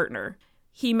allosexual partner.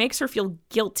 He makes her feel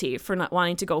guilty for not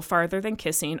wanting to go farther than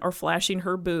kissing or flashing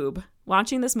her boob.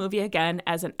 Watching this movie again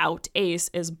as an out ace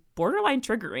is borderline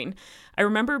triggering. I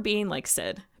remember being like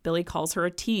Sid. Billy calls her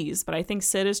a tease, but I think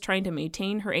Sid is trying to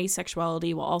maintain her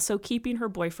asexuality while also keeping her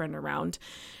boyfriend around.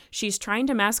 She's trying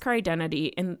to mask her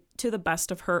identity to the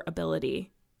best of her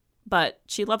ability. But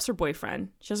she loves her boyfriend.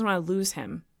 She doesn't want to lose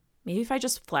him. Maybe if I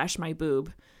just flash my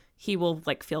boob, he will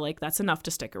feel like that's enough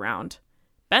to stick around.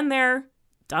 Been there.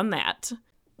 Done that.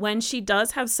 When she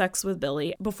does have sex with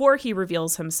Billy, before he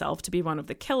reveals himself to be one of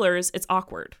the killers, it's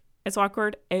awkward. It's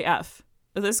awkward AF.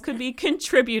 This could be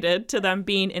contributed to them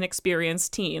being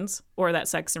inexperienced teens, or that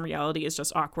sex in reality is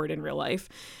just awkward in real life.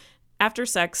 After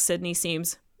sex, Sydney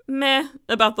seems meh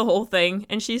about the whole thing,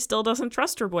 and she still doesn't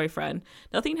trust her boyfriend.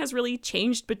 Nothing has really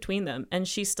changed between them, and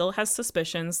she still has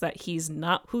suspicions that he's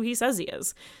not who he says he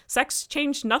is. Sex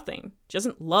changed nothing. She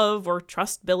doesn't love or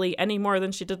trust Billy any more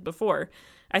than she did before.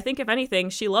 I think, if anything,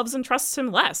 she loves and trusts him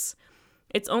less.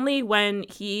 It's only when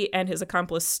he and his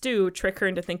accomplice Stu trick her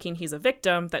into thinking he's a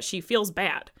victim that she feels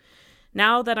bad.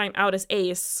 Now that I'm out as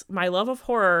ace, my love of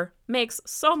horror makes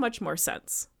so much more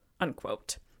sense.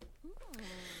 Unquote.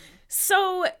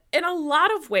 So, in a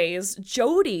lot of ways,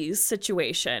 Jody's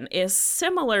situation is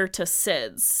similar to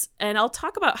Sid's, and I'll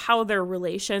talk about how their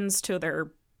relations to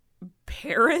their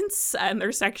parents and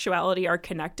their sexuality are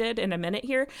connected in a minute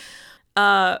here.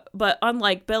 But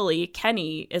unlike Billy,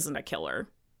 Kenny isn't a killer.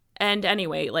 And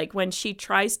anyway, when she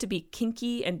tries to be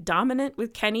kinky and dominant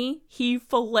with Kenny, he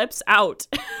flips out.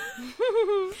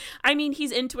 I mean,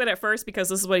 he's into it at first because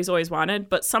this is what he's always wanted,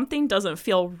 but something doesn't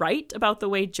feel right about the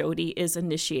way Jody is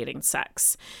initiating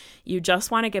sex. You just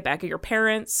want to get back at your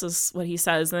parents, is what he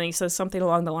says. And then he says something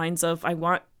along the lines of, I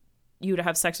want you to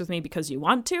have sex with me because you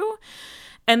want to.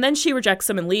 And then she rejects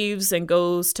him and leaves and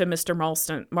goes to Mr.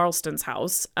 Marlston's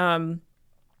house.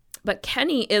 But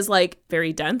Kenny is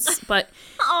very dense, but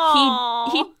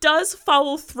he does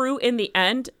follow through in the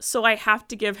end, so I have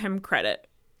to give him credit.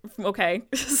 Okay,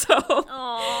 so.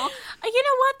 Aww. You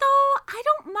know what though? I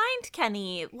don't mind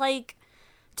Kenny.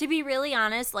 To be really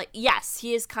honest, yes,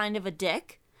 he is kind of a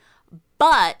dick,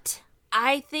 but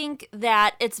I think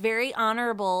that it's very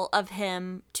honorable of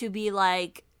him to be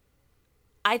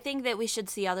I think that we should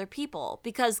see other people,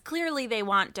 because clearly they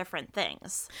want different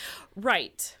things.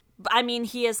 Right. I mean,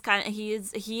 he is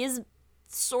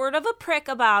sort of a prick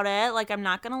about it. I'm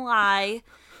not going to lie.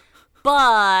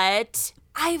 But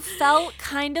I felt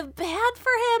kind of bad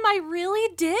for him. I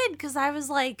really did. Because I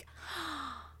was like,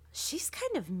 she's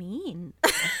kind of mean.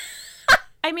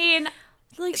 I mean,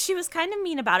 she was kind of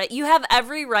mean about it. You have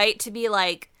every right to be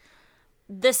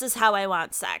this is how I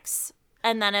want sex.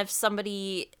 And then if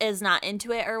somebody is not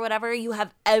into it or whatever, you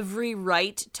have every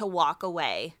right to walk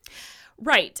away.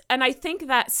 Right. And I think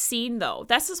that scene, though,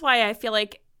 this is why I feel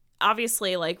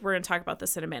obviously, we're going to talk about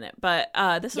this in a minute, but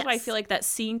this is why I feel that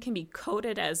scene can be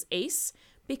coded as ace,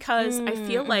 because I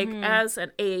feel as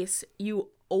an ace, you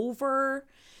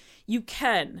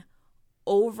can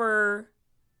over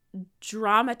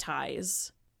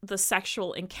dramatize the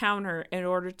sexual encounter in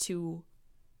order to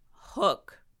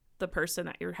hook the person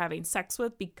that you're having sex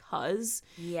with, because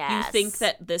you think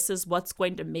that this is what's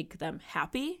going to make them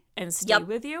happy and stay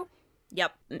with you.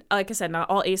 Yep. Like I said, not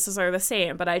all aces are the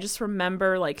same, but I just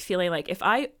remember feeling if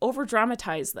I over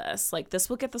dramatize this, this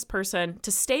will get this person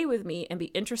to stay with me and be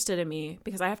interested in me,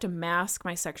 because I have to mask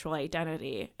my sexual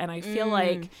identity. And I feel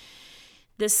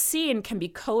this scene can be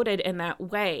coded in that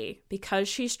way because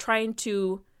she's trying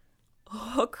to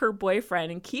hook her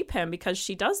boyfriend and keep him because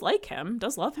she does like him,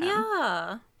 does love him.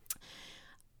 Yeah.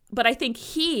 But I think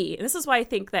this is why I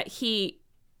think that he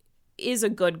is a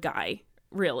good guy,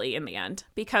 really, in the end,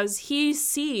 because he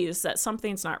sees that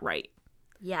something's not right.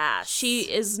 Yeah. She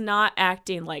is not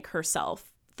acting like herself,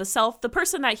 the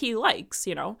person that he likes,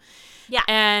 you know? Yeah.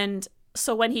 And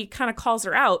so when he kind of calls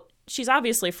her out, she's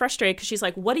obviously frustrated because she's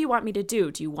like, what do you want me to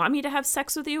do? Do you want me to have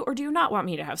sex with you or do you not want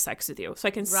me to have sex with you? So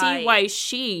I can see why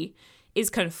she is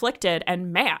conflicted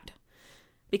and mad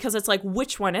because it's like,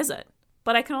 which one is it?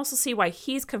 But I can also see why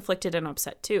he's conflicted and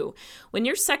upset too. When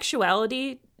your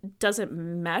sexuality doesn't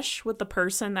mesh with the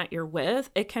person that you're with,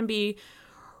 it can be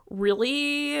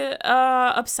really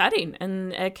upsetting,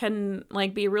 and it can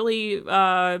like be really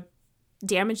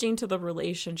damaging to the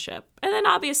relationship. And then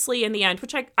obviously in the end,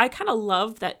 which I kind of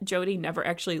love that Jodie never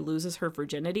actually loses her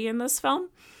virginity in this film.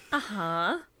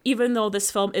 Uh-huh. Even though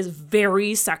this film is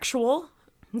very sexual.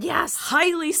 Yes.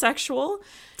 Highly sexual.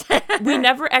 We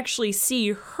never actually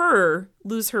see her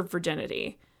lose her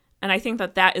virginity. And I think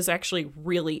that is actually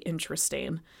really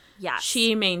interesting. Yes.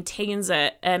 She maintains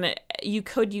it, and you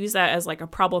could use that as like a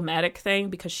problematic thing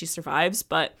because she survives,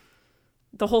 but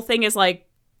the whole thing is like,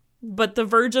 but the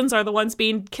virgins are the ones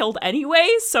being killed anyway,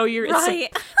 so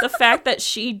right. The fact that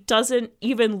she's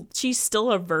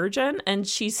still a virgin and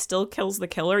she still kills the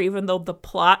killer even though the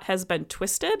plot has been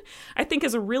twisted, I think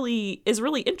is really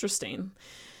interesting.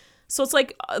 So it's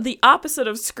like the opposite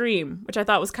of Scream, which I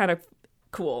thought was kind of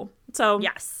cool. So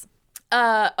yes.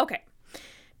 Okay.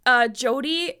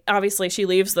 Jodie, obviously, she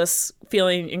leaves this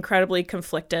feeling incredibly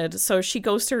conflicted. So she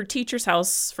goes to her teacher's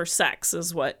house for sex,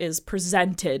 is what is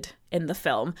presented in the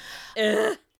film.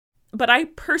 But I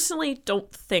personally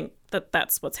don't think that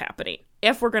that's what's happening,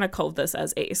 if we're going to code this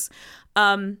as Ace.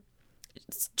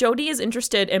 Jodie is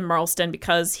interested in Marlston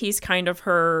because he's kind to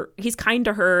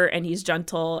her and he's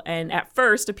gentle and at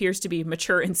first appears to be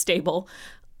mature and stable,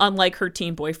 unlike her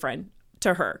teen boyfriend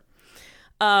to her.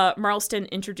 Marlston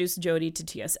introduced Jodie to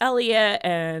T.S. Eliot,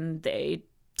 and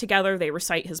together they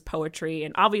recite his poetry,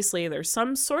 and obviously there's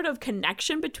some sort of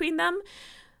connection between them.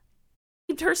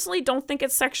 I personally don't think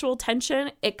it's sexual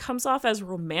tension. It comes off as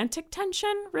romantic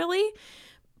tension, really,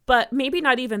 but maybe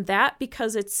not even that,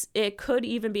 because it could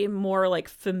even be more like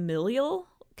familial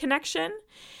connection.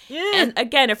 Yeah. And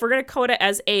again, if we're going to code it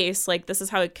as Ace, like this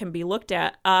is how it can be looked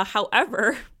at.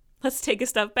 However, let's take a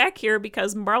step back here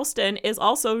because Marlston is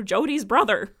also Jodie's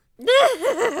brother.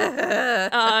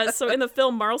 So in the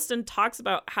film, Marlston talks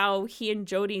about how he and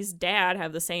Jodie's dad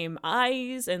have the same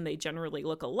eyes and they generally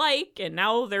look alike. And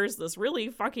now there's this really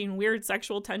fucking weird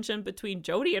sexual tension between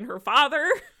Jodie and her father,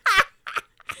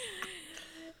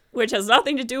 which has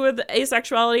nothing to do with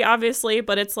asexuality, obviously,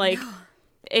 but it's like,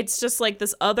 it's just like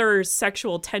this other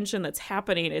sexual tension that's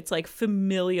happening. It's like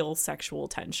familial sexual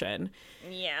tension.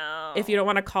 Yeah. If you don't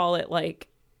want to call it like,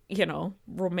 you know,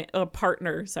 a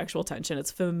partner sexual tension, it's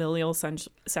familial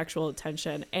sexual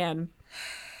tension. And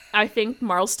I think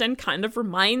Marlston kind of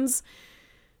reminds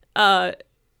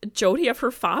Jodie of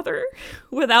her father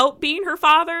without being her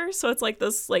father. So it's like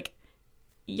this like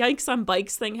yikes on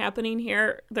bikes thing happening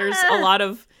here. There's a lot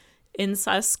of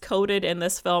incest coded in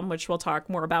this film, which we'll talk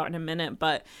more about in a minute.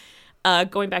 But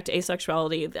going back to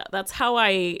asexuality, that's how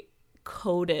I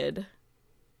coded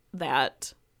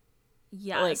that.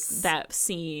 Yes. Like that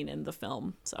scene in the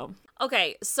film. So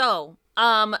okay, so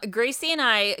Gracie and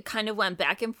I kind of went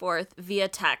back and forth via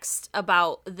text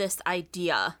about this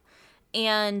idea.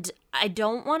 And I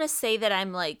don't want to say that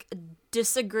I'm like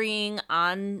disagreeing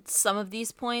on some of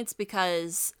these points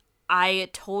because I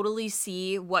totally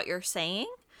see what you're saying.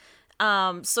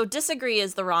 So disagree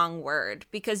is the wrong word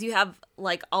because you have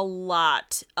like a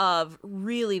lot of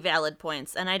really valid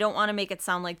points. And I don't want to make it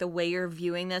sound like the way you're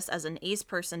viewing this as an Ace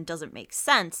person doesn't make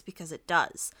sense because it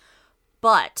does.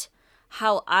 But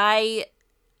how I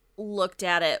looked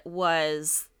at it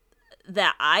was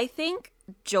that I think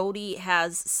Jodie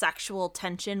has sexual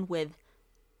tension with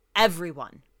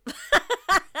everyone.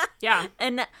 Yeah.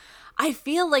 And I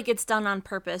feel like it's done on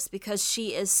purpose because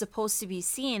she is supposed to be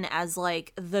seen as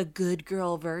like the good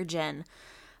girl virgin,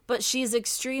 but she's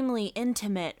extremely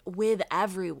intimate with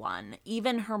everyone,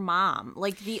 even her mom.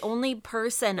 Like the only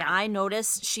person I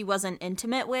noticed she wasn't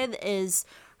intimate with is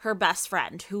her best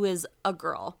friend, who is a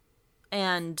girl.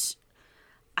 And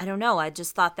I don't know, I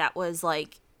just thought that was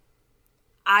like,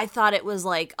 I thought it was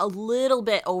like a little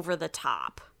bit over the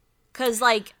top. 'Cause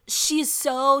like she's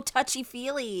so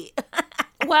touchy-feely.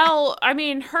 Well, I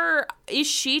mean, is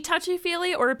she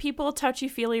touchy-feely or are people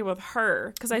touchy-feely with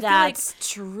her? Because that's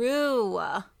true.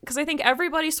 Because I think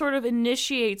everybody sort of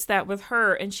initiates that with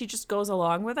her and she just goes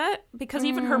along with it. Because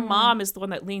even her mom is the one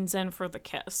that leans in for the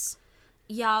kiss.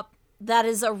 Yep. That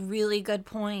is a really good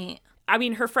point. I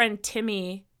mean, her friend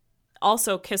Timmy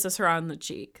also kisses her on the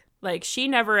cheek. Like, she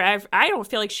never ever, I don't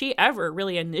feel like she ever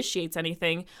really initiates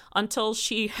anything until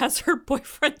she has her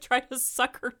boyfriend try to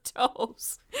suck her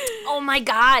toes. Oh my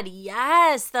God,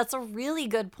 yes. That's a really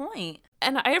good point.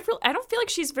 And I don't feel like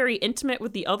she's very intimate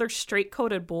with the other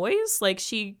straight-coated boys. Like,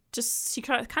 she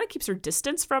kind of keeps her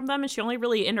distance from them, and she only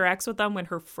really interacts with them when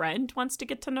her friend wants to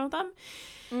get to know them.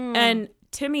 And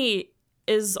Timmy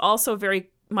is also very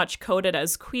much coded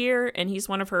as queer, and he's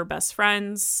one of her best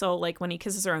friends, so like when he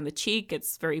kisses her on the cheek,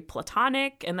 it's very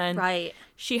platonic. And then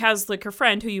she has like her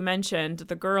friend who you mentioned,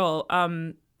 the girl,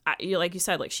 like you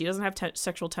said, like she doesn't have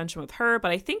sexual tension with her,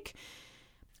 but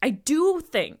I do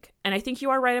think, and I think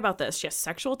you are right about this, she has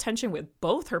sexual tension with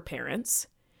both her parents.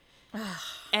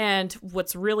 And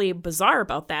what's really bizarre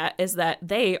about that is that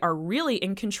they are really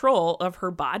in control of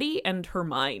her body and her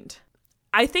mind.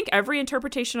 I think every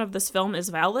interpretation of this film is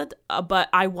valid, but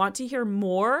I want to hear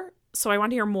more. So I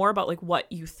want to hear more about like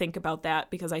what you think about that,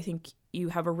 because I think you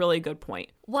have a really good point.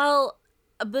 Well,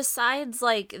 besides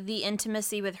like the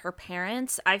intimacy with her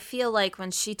parents, I feel like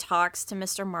when she talks to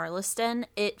Mr. Marliston,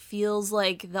 it feels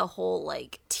like the whole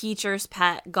like teacher's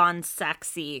pet gone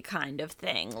sexy kind of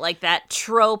thing. Like that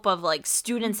trope of like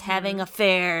students having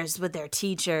affairs with their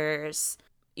teachers.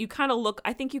 You kind of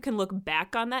I think you can look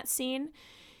back on that scene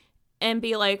and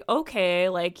be like, okay,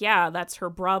 like, yeah, that's her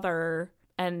brother.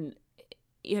 And,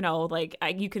 you know, like,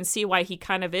 you can see why he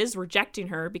kind of is rejecting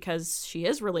her, because she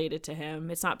is related to him.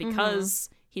 It's not because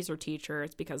he's her teacher.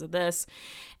 It's because of this.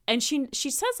 And she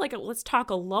says, like, let's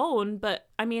talk alone. But,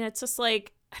 I mean, it's just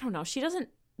like, I don't know. She doesn't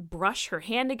brush her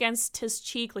hand against his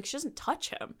cheek. Like, she doesn't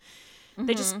touch him.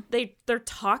 They're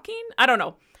talking. I don't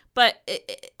know. But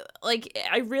it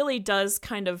really does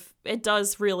it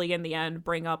does really in the end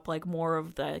bring up like more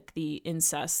of the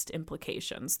incest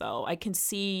implications, though. I can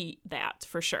see that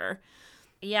for sure.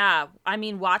 Yeah, I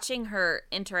mean, watching her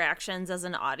interactions as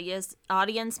an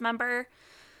audience member,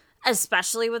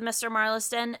 especially with Mr.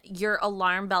 Marliston, your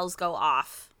alarm bells go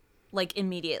off like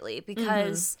immediately,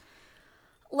 because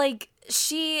like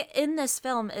she in this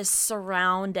film is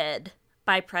surrounded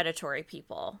by predatory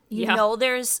people. You know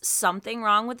there's something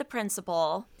wrong with the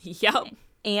principal. Yep.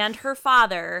 And her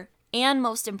father, and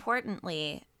most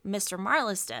importantly, Mr.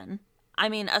 Marliston. I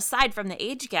mean, aside from the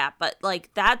age gap, but like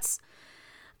that's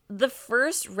the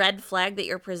first red flag that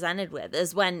you're presented with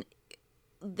is when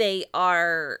they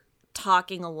are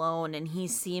talking alone and he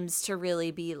seems to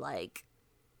really be like,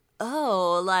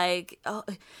 oh,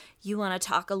 you want to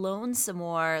talk alone some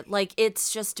more? Like,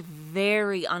 it's just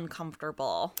very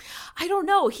uncomfortable. I don't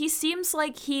know. He seems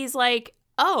like he's like,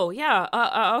 oh,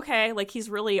 yeah, okay. Like, he's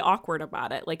really awkward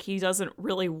about it. Like, he doesn't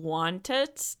really want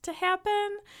it to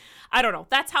happen. I don't know.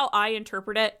 That's how I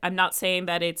interpret it. I'm not saying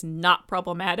that it's not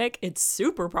problematic. It's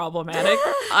super problematic.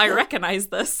 I recognize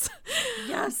this.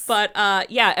 Yes. But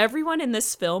yeah, everyone in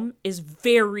this film is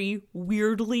very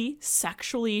weirdly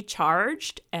sexually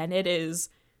charged, and it is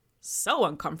so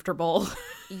uncomfortable.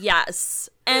 Yes.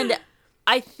 And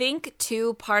I think,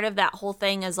 too, part of that whole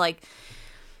thing is like,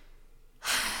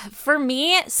 for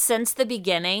me, since the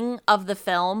beginning of the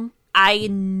film, I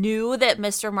knew that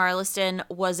Mr. Marliston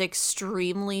was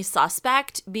extremely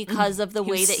suspect because of the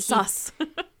way that sus.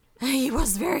 He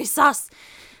was very sus.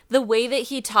 The way that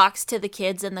he talks to the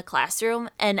kids in the classroom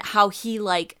and how he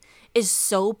like is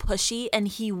so pushy and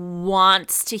he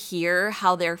wants to hear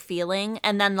how they're feeling.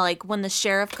 And then like when the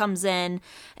sheriff comes in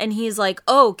and he's like,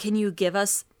 oh, can you give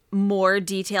us more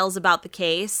details about the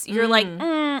case? You're like,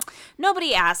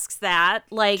 nobody asks that.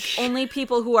 Like, only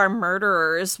people who are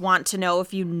murderers want to know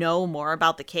if you know more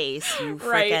about the case. You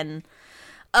freaking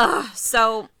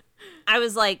so I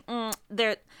was like,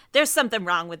 there's something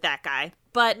wrong with that guy.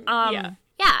 But yeah,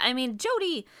 I mean,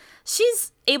 Jodie,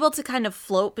 she's able to kind of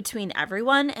float between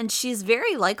everyone, and she's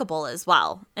very likable as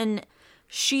well. And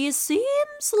she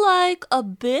seems like a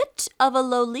bit of a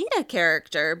Lolita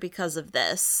character because of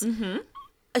this.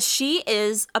 She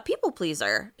is a people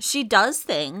pleaser. She does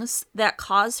things that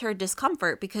cause her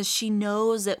discomfort because she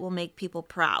knows it will make people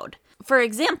proud. For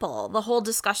example, the whole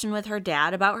discussion with her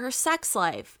dad about her sex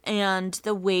life and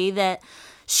the way that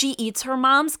she eats her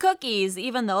mom's cookies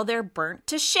even though they're burnt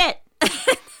to shit.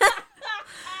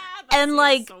 And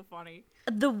like, so funny.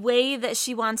 the way that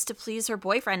she wants to please her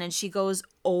boyfriend and she goes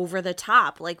over the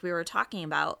top, like we were talking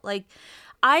about. Like,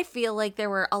 I feel like there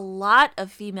were a lot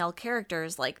of female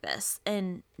characters like this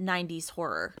in 90s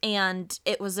horror, and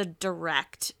it was a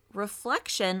direct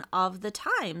reflection of the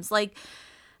times. Like,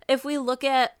 if we look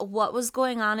at what was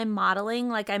going on in modeling,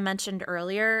 like I mentioned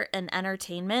earlier, in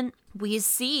entertainment, we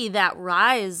see that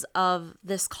rise of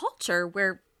this culture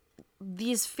where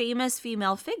these famous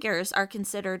female figures are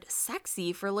considered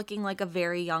sexy for looking like a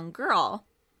very young girl,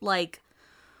 like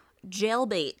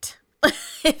jailbait,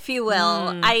 if you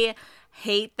will. I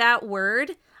hate that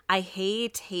word. I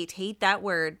hate that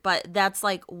word, but that's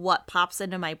like what pops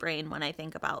into my brain when I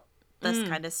think about this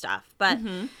kind of stuff. But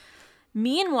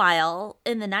meanwhile,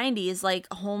 in the 90s,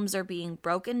 like, homes are being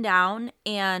broken down,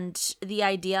 and the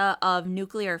idea of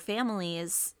nuclear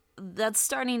families, that's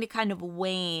starting to kind of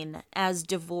wane as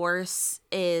divorce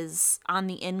is on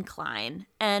the incline.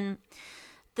 And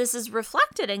this is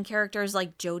reflected in characters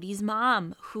like Jodie's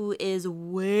mom, who is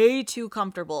way too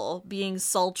comfortable being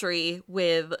sultry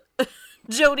with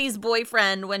Jodie's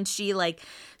boyfriend when she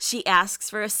asks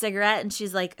for a cigarette and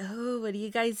she's like, "Oh, what are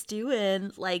you guys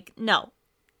doing?" Like, no,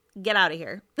 get out of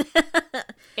here.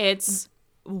 It's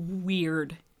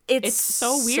weird. It's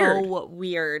so weird. So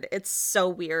weird. It's so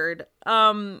weird.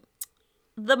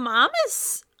 The mom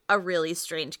is a really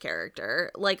strange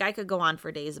character. Like, I could go on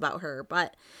for days about her,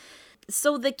 but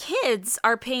so the kids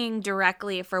are paying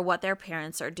directly for what their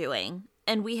parents are doing.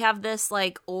 And we have this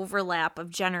like overlap of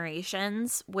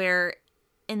generations where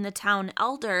in the town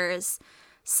elders,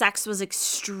 sex was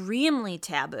extremely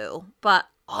taboo, but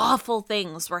awful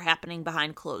things were happening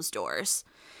behind closed doors.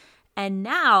 And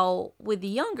now with the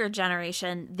younger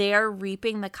generation, they're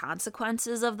reaping the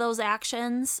consequences of those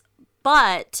actions.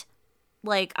 But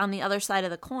like on the other side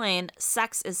of the coin,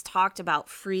 sex is talked about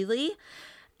freely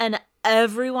and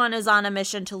everyone is on a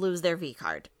mission to lose their V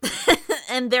card.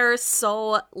 And they're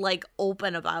so like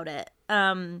open about it.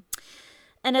 And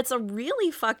it's a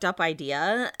really fucked up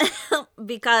idea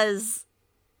because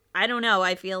I don't know,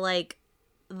 I feel like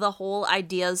the whole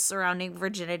ideas surrounding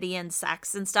virginity and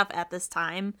sex and stuff at this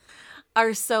time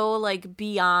are so like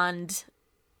beyond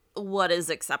what is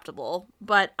acceptable.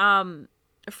 But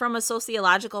from a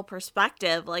sociological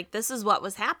perspective, like this is what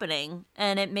was happening,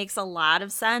 and it makes a lot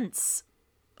of sense,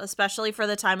 especially for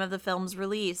the time of the film's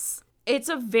release. It's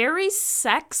a very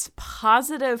sex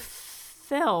positive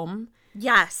film.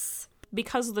 Yes.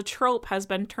 Because the trope has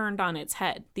been turned on its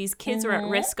head. These kids are at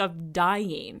risk of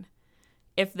dying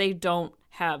if they don't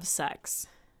have sex.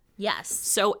 Yes.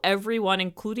 So everyone,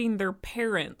 including their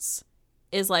parents,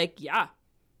 is like, yeah,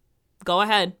 go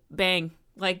ahead, bang,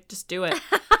 like just do it.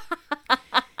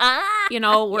 You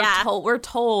know, we're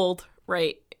told,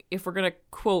 right, if we're gonna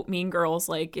quote Mean Girls,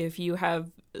 like if you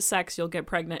have sex, you'll get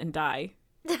pregnant and die.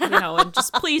 You know, and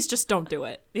please just don't do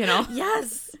it. You know.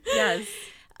 Yes.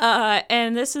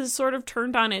 And this is sort of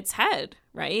turned on its head,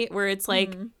 right? Where it's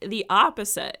like the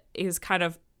opposite is kind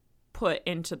of put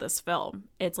into this film.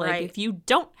 It's like, if you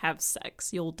don't have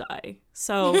sex, you'll die.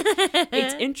 So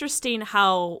it's interesting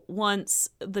how once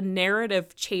the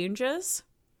narrative changes,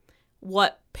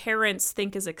 what parents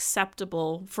think is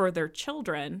acceptable for their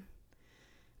children,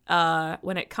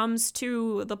 when it comes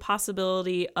to the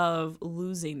possibility of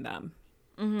losing them,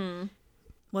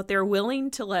 what they're willing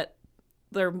to let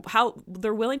their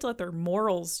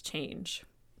morals change.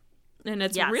 And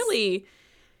it's really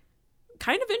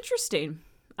kind of interesting.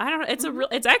 I don't know.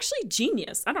 It's actually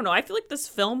genius. I don't know. I feel like this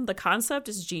film, the concept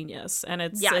is genius, and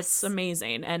it's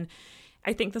amazing. And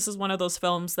I think this is one of those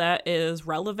films that is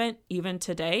relevant even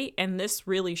today, and this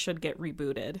really should get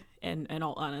rebooted in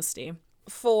all honesty.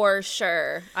 For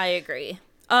sure. I agree.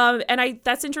 And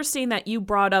that's interesting that you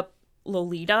brought up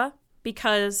Lolita,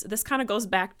 because this kind of goes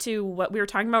back to what we were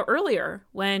talking about earlier,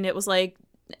 when it was like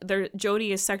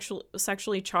Jodie is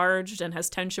sexually charged and has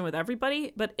tension with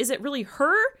everybody, but is it really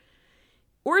her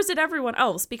or is it everyone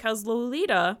else? Because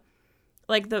Lolita,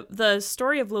 like the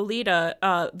story of Lolita,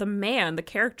 the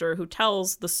character who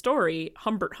tells the story,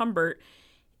 Humbert,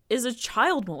 is a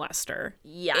child molester.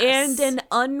 Yes. And an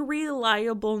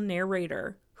unreliable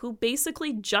narrator who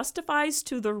basically justifies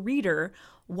to the reader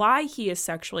why he is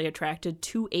sexually attracted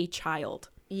to a child.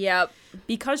 Yep.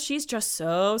 Because she's just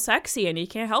so sexy and he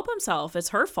can't help himself. It's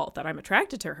her fault that I'm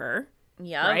attracted to her.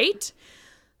 Yeah. Right?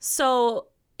 So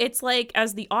it's like,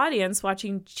 as the audience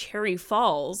watching Cherry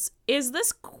Falls, is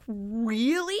this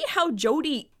really how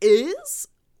Jodie is?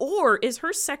 Or is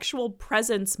her sexual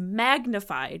presence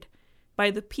magnified by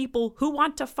the people who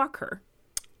want to fuck her?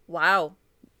 Wow.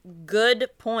 Good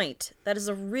point. That is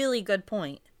a really good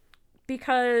point.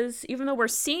 Because even though we're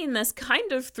seeing this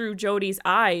kind of through Jodie's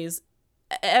eyes,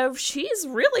 she's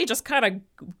really just kind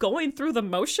of going through the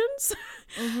motions.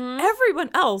 Everyone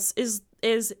else is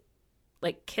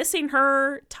like kissing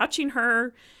her, touching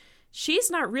her.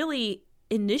 She's not really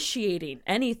initiating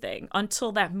anything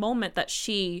until that moment that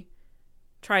she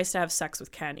tries to have sex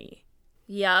with Kenny.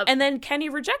 Yep. And then Kenny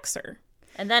rejects her.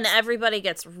 And then everybody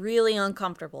gets really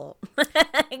uncomfortable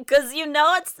because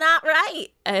it's not right.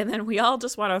 And then we all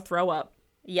just want to throw up.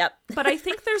 Yep. But I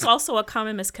think there's also a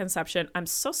common misconception. I'm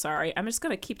so sorry. I'm just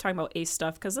going to keep talking about Ace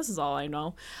stuff because this is all I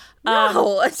know.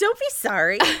 No, don't be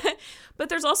sorry. But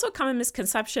there's also a common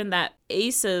misconception that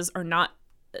aces are not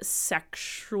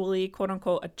sexually, quote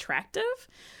unquote, attractive.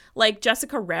 Like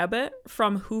Jessica Rabbit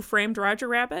from Who Framed Roger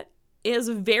Rabbit is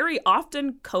very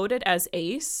often coded as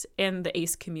ace in the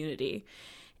ace community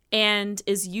and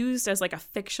is used as like a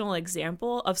fictional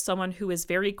example of someone who is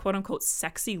very, quote unquote,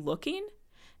 sexy looking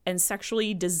and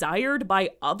sexually desired by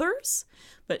others,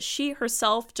 but she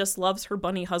herself just loves her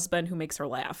bunny husband who makes her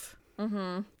laugh.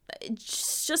 Mm-hmm.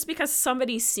 Just because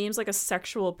somebody seems like a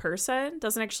sexual person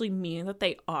doesn't actually mean that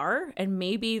they are, and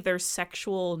maybe their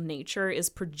sexual nature is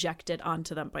projected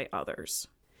onto them by others.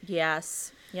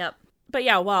 Yes. Yep. But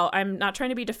yeah, well, I'm not trying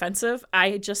to be defensive.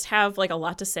 I just have like a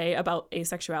lot to say about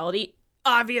asexuality.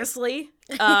 Obviously,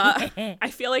 I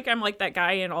feel like I'm like that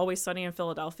guy in Always Sunny in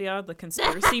Philadelphia, the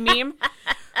conspiracy meme.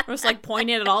 I was like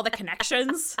pointing at all the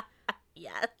connections.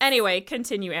 Yes. Anyway,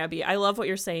 continue, Abby. I love what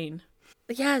you're saying.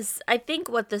 Yes, I think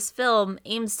what this film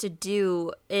aims to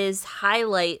do is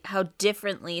highlight how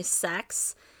differently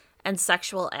sex and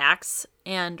sexual acts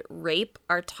and rape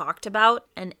are talked about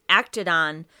and acted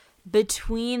on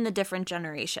between the different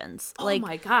generations. Oh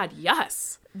my God,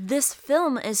 yes. This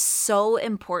film is so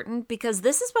important because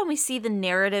this is when we see the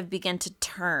narrative begin to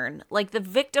turn. Like the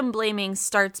victim blaming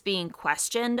starts being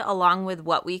questioned along with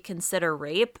what we consider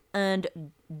rape. And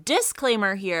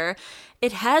disclaimer here,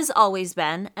 it has always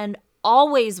been and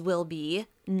always will be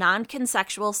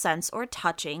non-consensual sense or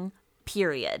touching,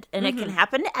 period. And it can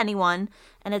happen to anyone,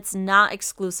 and it's not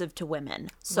exclusive to women.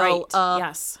 So,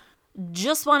 yes.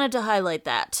 Just wanted to highlight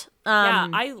that.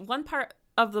 One part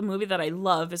of the movie that I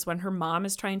love is when her mom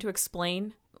is trying to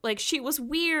explain, like, she was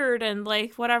weird and,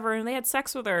 like, whatever, and they had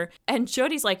sex with her. And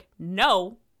Jodie's like,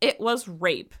 no, it was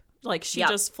rape. Like, she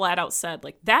just flat out said,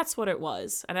 like, that's what it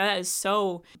was. And that is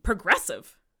so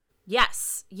progressive.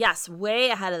 Yes, way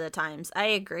ahead of the times. I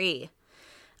agree.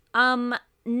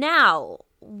 Now,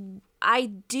 I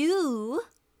do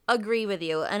agree with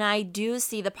you, and I do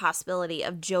see the possibility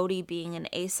of Jodie being an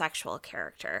asexual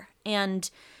character. And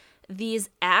these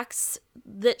acts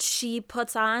that she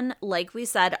puts on, like we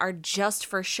said, are just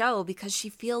for show because she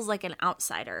feels like an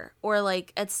outsider or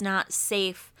like it's not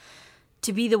safe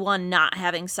to be the one not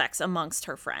having sex amongst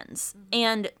her friends.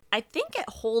 And I think it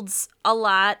holds a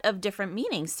lot of different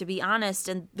meanings, to be honest.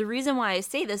 And the reason why I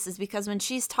say this is because when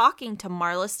she's talking to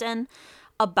Marliston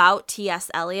about T.S.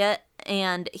 Eliot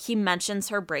and he mentions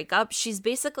her breakup, she's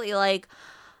basically like,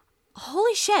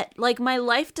 holy shit, like my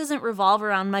life doesn't revolve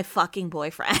around my fucking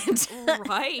boyfriend.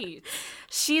 Right.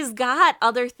 She's got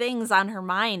other things on her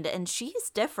mind and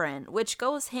she's different, which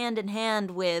goes hand in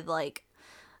hand with like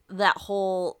that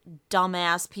whole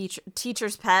dumbass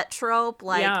teacher's pet trope.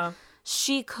 Like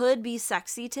she could be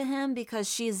sexy to him because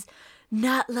she's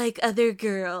not like other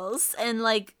girls. And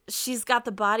like she's got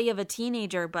the body of a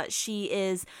teenager, but she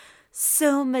is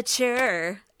so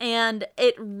mature. And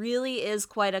it really is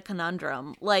quite a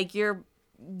conundrum. Like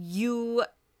you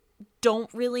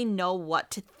don't really know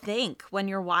what to think when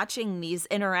you're watching these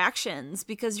interactions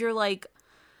because you're like,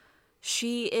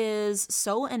 she is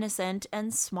so innocent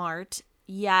and smart,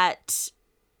 yet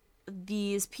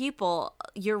these people,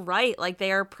 you're right, like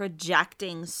they are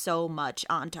projecting so much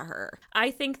onto her. I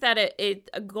think that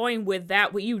it going with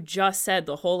that, what you just said,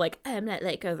 the whole like, I'm not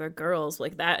like other girls,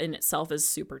 like that in itself is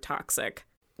super toxic.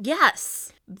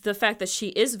 Yes. The fact that she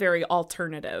is very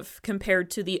alternative compared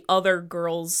to the other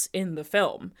girls in the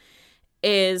film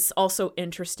is also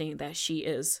interesting, that she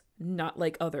is not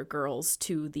like other girls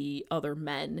to the other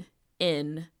men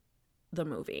in the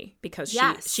movie, because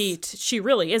she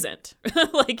really isn't.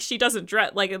 Like she doesn't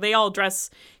dress like they all dress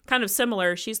kind of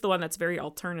similar. She's the one that's very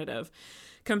alternative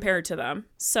compared to them.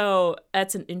 So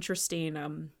that's an interesting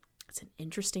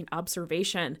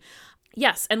observation.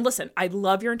 Yes, and listen, I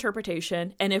love your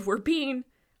interpretation, and if we're being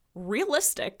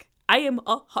realistic, I am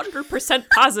 100%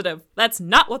 positive that's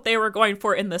not what they were going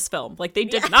for in this film. Like, they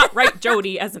did not write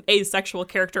Jody as an asexual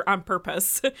character on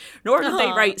purpose, nor did they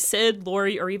write Sid,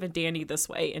 Laurie, or even Danny this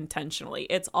way intentionally.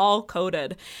 It's all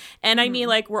coded. And I mean,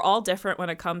 like, we're all different when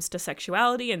it comes to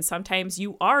sexuality, and sometimes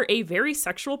you are a very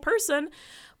sexual person,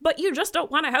 but you just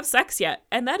don't want to have sex yet.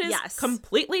 And that is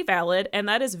completely valid, and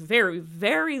that is very,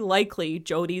 very likely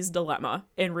Jody's dilemma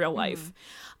in real life.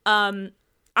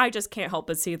 I just can't help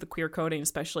but see the queer coding,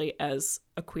 especially as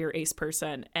a queer ace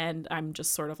person. And I'm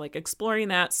just sort of like exploring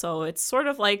that. So it's sort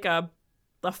of like a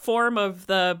form of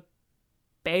the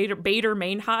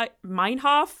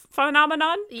Bader-Meinhof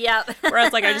phenomenon. Yeah. Where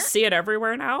it's like, I just see it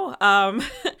everywhere now.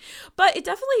 But it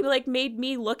definitely like made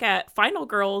me look at Final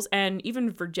Girls and even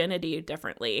virginity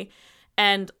differently.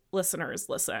 And listeners,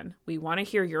 listen, we want to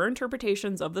hear your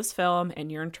interpretations of this film and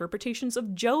your interpretations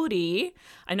of Jody.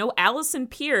 I know Alison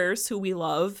Pierce, who we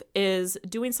love, is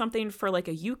doing something for like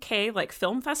a UK like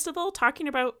film festival talking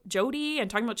about Jody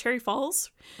and talking about Cherry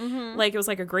Falls. Like, it was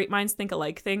like a Great Minds Think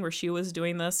Alike thing where she was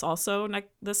doing this also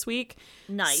this week.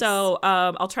 Nice. So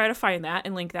I'll try to find that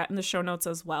and link that in the show notes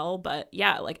as well. But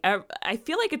yeah, like I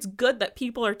feel like it's good that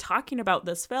people are talking about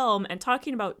this film and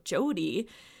talking about Jody,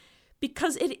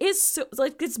 because it is so,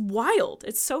 like, it's wild.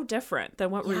 It's so different than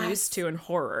what we're used to in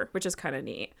horror, which is kind of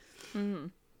neat.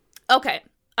 Okay.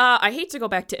 I hate to go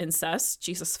back to incest.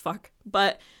 Jesus fuck.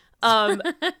 But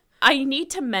I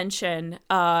need to mention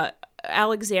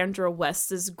Alexandra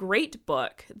West's great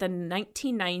book, The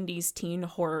 1990s Teen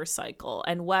Horror Cycle.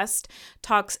 And West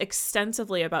talks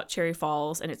extensively about Cherry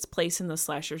Falls and its place in the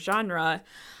slasher genre.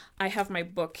 I have my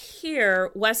book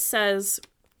here. West says,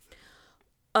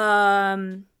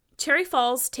 Cherry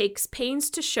Falls takes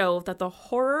pains to show that the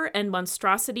horror and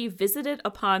monstrosity visited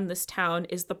upon this town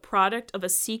is the product of a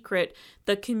secret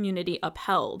the community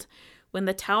upheld. When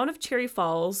the town of Cherry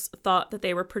Falls thought that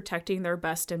they were protecting their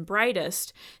best and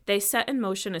brightest, they set in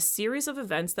motion a series of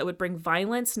events that would bring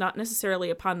violence not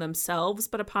necessarily upon themselves,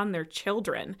 but upon their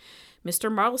children.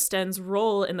 Mr. Marlston's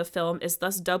role in the film is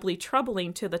thus doubly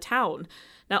troubling to the town.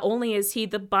 Not only is he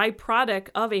the byproduct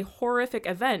of a horrific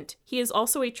event, he is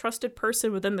also a trusted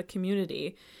person within the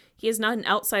community. He is not an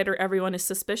outsider everyone is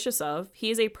suspicious of. He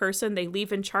is a person they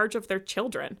leave in charge of their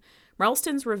children.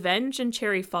 Marlston's revenge in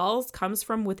Cherry Falls comes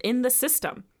from within the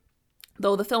system.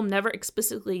 Though the film never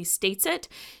explicitly states it,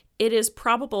 it is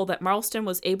probable that Marlston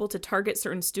was able to target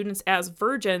certain students as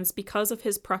virgins because of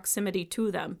his proximity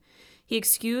to them. He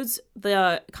exudes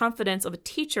the confidence of a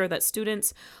teacher that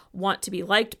students want to be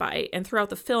liked by, and throughout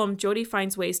the film, Jody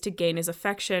finds ways to gain his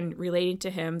affection, relating to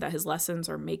him that his lessons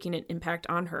are making an impact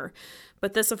on her.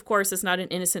 But this, of course, is not an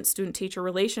innocent student-teacher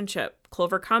relationship.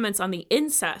 Clover comments on the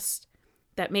incest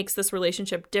that makes this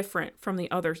relationship different from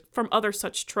other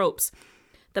such tropes.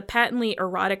 The patently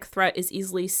erotic threat is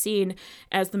easily seen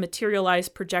as the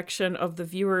materialized projection of the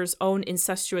viewer's own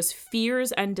incestuous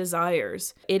fears and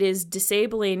desires. It is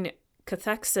disabling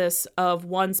cathexis of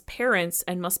one's parents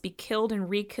and must be killed and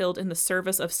re-killed in the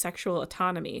service of sexual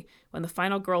autonomy. When the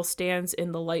final girl stands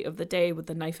in the light of the day with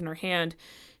the knife in her hand,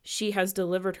 she has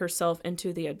delivered herself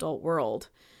into the adult world.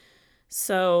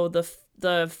 So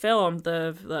the film,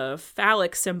 the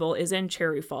phallic symbol is in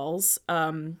Cherry Falls,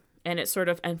 and it sort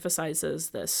of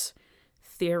emphasizes this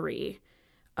theory,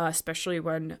 especially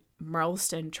when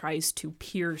Marlston tries to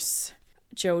pierce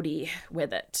Jody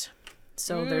with it.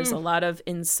 So there's a lot of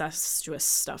incestuous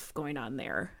stuff going on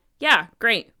there. Yeah,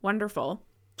 great. Wonderful.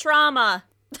 Trauma.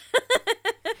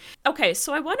 Okay,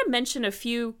 so I want to mention a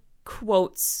few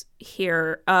quotes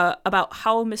here about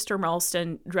how Mr.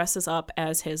 Marlston dresses up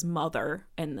as his mother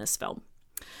in this film,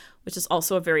 which is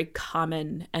also a very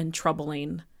common and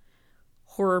troubling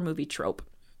horror movie trope.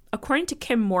 According to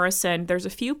Kim Morrison, there's a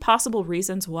few possible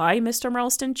reasons why Mr.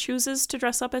 Marlston chooses to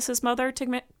dress up as his mother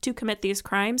to commit these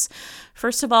crimes.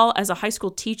 First of all, as a high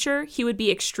school teacher, he would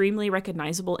be extremely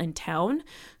recognizable in town,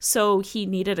 so he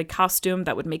needed a costume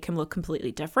that would make him look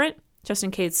completely different, just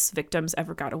in case victims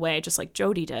ever got away, just like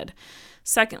Jody did.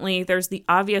 Secondly, there's the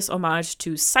obvious homage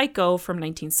to Psycho from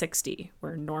 1960,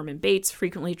 where Norman Bates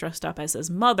frequently dressed up as his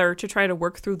mother to try to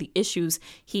work through the issues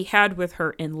he had with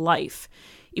her in life.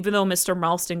 Even though Mr.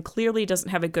 Marlston clearly doesn't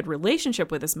have a good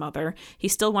relationship with his mother, he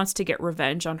still wants to get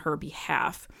revenge on her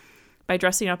behalf. By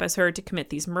dressing up as her to commit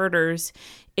these murders,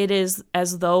 it is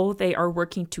as though they are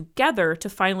working together to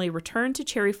finally return to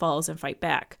Cherry Falls and fight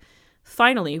back.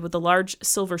 Finally, with the large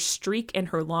silver streak in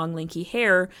her long, lanky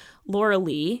hair, Laura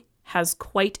Lee has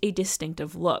quite a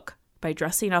distinctive look. By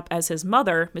dressing up as his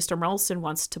mother, Mr. Marlston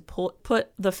wants to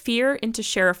put the fear into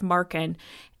Sheriff Markin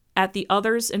at the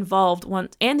others involved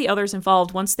once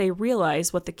they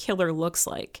realize what the killer looks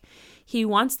like. He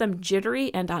wants them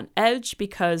jittery and on edge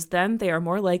because then they are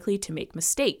more likely to make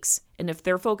mistakes. And if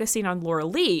they're focusing on Laura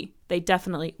Lee, they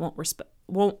definitely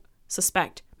won't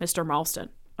suspect Mr. Ralston,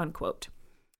 unquote.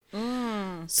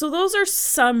 So those are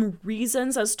some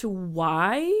reasons as to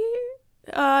why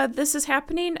this is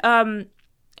happening. And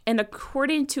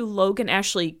according to Logan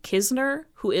Ashley Kisner,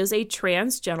 who is a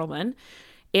trans gentleman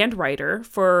and writer,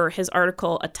 for his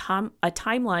article, A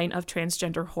Timeline of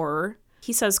Transgender Horror,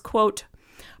 he says, quote,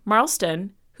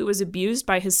 Ralston, who was abused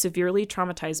by his severely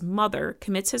traumatized mother,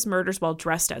 commits his murders while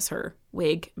dressed as her,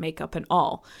 wig, makeup, and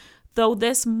all. Though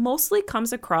this mostly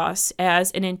comes across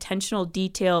as an intentional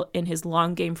detail in his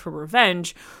long game for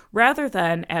revenge, rather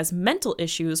than as mental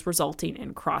issues resulting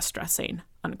in cross-dressing,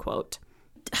 unquote.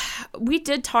 We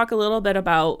did talk a little bit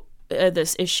about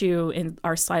this issue in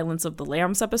our Silence of the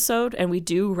Lambs episode, and we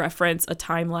do reference a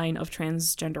timeline of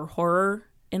transgender horror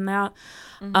in that.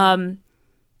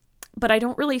 But I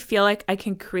don't really feel like I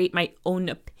can create my own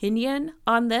opinion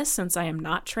on this since I am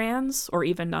not trans or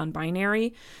even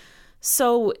non-binary.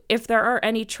 So if there are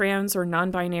any trans or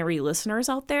non-binary listeners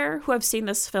out there who have seen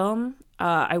this film,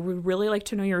 I would really like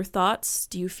to know your thoughts.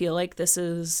 Do you feel like this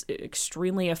is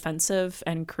extremely offensive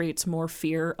and creates more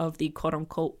fear of the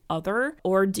quote-unquote other?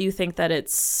 Or do you think that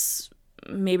it's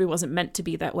maybe wasn't meant to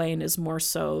be that way and is more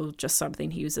so just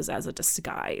something he uses as a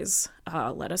disguise?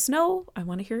 Let us know. I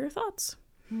want to hear your thoughts.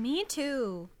 Me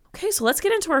too. Okay, so let's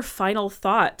get into our final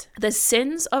thought. The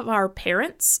sins of our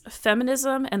parents,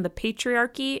 feminism, and the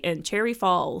patriarchy in Cherry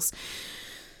Falls.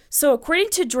 So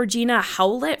according to Georgina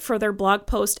Howlett for their blog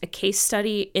post, A Case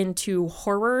Study into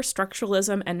Horror,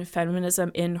 Structuralism, and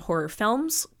Feminism in Horror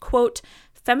Films, quote,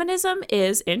 feminism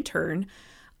is, in turn,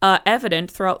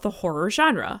 evident throughout the horror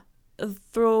genre.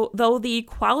 Though the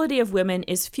quality of women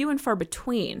is few and far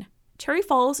between, Cherry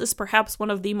Falls is perhaps one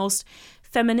of the most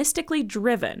feministically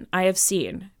driven I have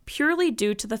seen, purely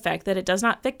due to the fact that it does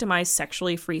not victimize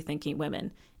sexually free-thinking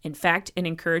women. In fact, it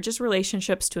encourages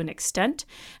relationships to an extent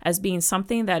as being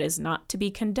something that is not to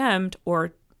be condemned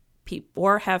or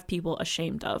have people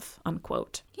ashamed of,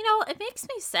 unquote. You know, it makes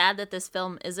me sad that this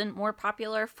film isn't more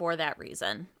popular for that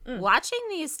reason. Watching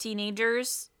these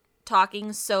teenagers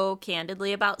talking so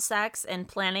candidly about sex and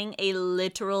planning a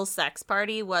literal sex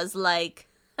party was like...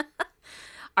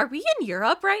 Are we in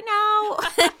Europe right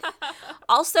now?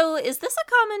 Also, is this a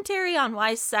commentary on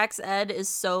why sex ed is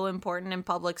so important in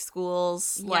public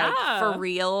schools? Yeah. Like, for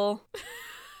real?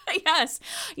 Yes.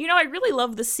 You know, I really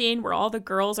love the scene where all the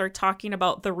girls are talking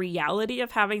about the reality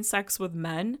of having sex with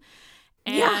men.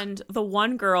 And the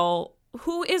one girl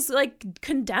who is, like,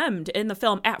 condemned in the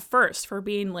film at first for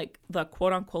being, like, the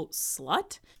quote-unquote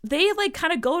slut, they, like,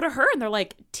 kind of go to her and they're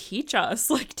like, teach us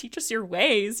your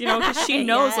ways, you know, because she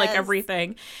knows, like,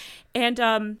 everything.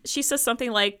 And she says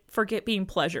something like, forget being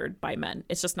pleasured by men.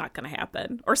 It's just not going to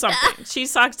happen, or something. She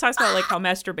talks about, like, how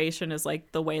masturbation is,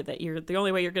 like, the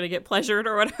only way you're going to get pleasured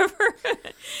or whatever.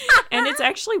 And it's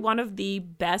actually one of the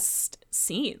best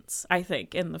scenes, I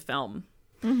think, in the film.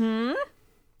 Mm-hmm.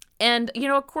 And, you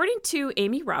know, according to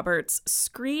Amy Roberts,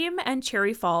 Scream and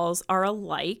Cherry Falls are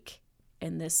alike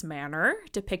in this manner,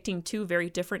 depicting two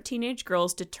very different teenage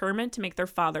girls determined to make their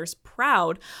fathers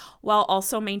proud while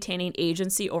also maintaining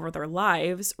agency over their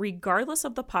lives, regardless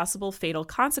of the possible fatal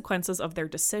consequences of their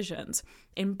decisions.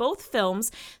 In both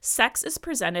films, sex is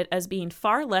presented as being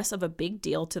far less of a big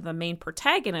deal to the main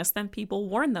protagonist than people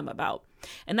warn them about.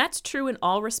 And that's true in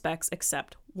all respects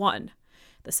except one.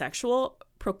 The sexual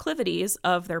proclivities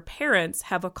of their parents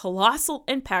have a colossal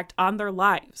impact on their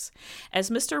lives. As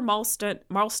Mr.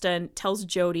 Ralston tells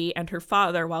Jody and her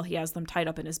father while he has them tied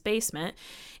up in his basement,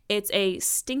 it's a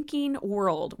stinking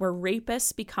world where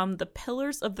rapists become the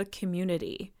pillars of the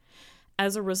community.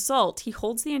 As a result, he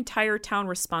holds the entire town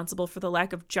responsible for the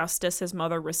lack of justice his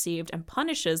mother received and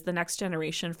punishes the next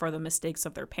generation for the mistakes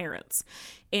of their parents.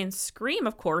 In Scream,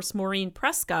 of course, Maureen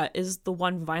Prescott is the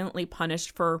one violently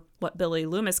punished for what Billy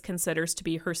Loomis considers to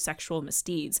be her sexual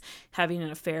misdeeds, having an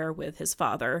affair with his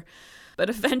father. But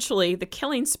eventually, the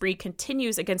killing spree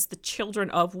continues against the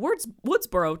children of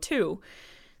Woodsboro, too.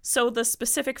 So the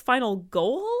specific final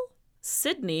goal?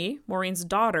 Sydney, Maureen's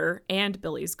daughter, and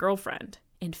Billy's girlfriend.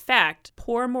 In fact,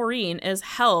 poor Maureen is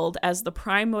held as the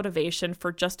prime motivation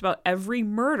for just about every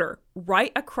murder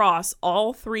right across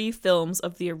all three films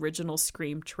of the original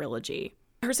Scream trilogy.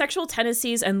 Her sexual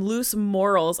tendencies and loose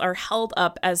morals are held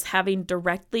up as having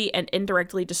directly and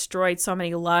indirectly destroyed so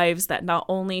many lives that not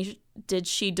only did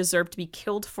she deserve to be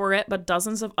killed for it, but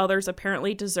dozens of others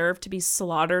apparently deserve to be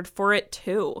slaughtered for it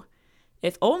too.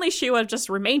 If only she would have just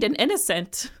remained an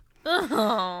innocent.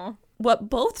 Oh.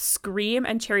 What both Scream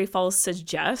and Cherry Falls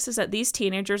suggest is that these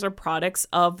teenagers are products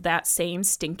of that same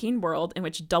stinking world in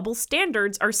which double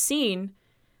standards see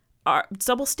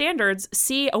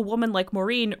a woman like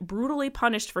Maureen brutally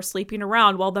punished for sleeping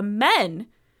around, while the men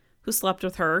who slept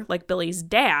with her, like Billy's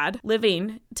dad,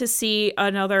 living to see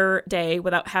another day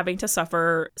without having to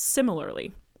suffer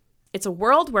similarly. It's a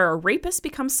world where a rapist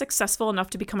becomes successful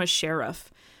enough to become a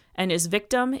sheriff, and his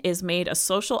victim is made a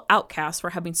social outcast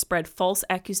for having spread false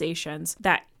accusations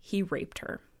that he raped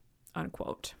her,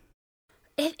 unquote.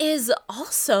 It is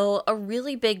also a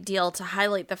really big deal to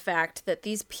highlight the fact that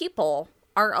these people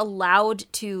are allowed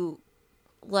to,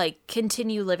 like,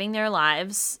 continue living their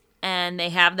lives, and they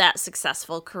have that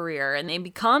successful career, and they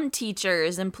become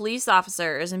teachers and police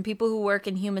officers and people who work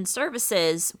in human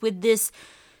services with this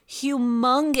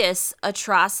humongous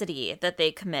atrocity that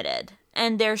they committed.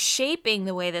 And they're shaping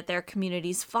the way that their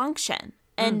communities function.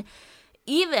 And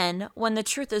even when the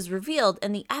truth is revealed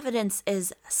and the evidence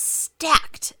is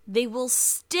stacked, they will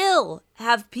still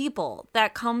have people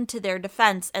that come to their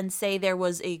defense and say there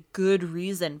was a good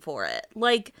reason for it.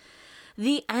 Like,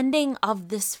 the ending of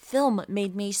this film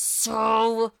made me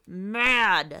so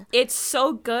mad. It's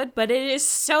so good, but it is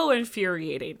so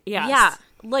infuriating. Yes. Yeah.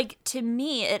 Like, to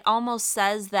me, it almost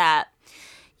says that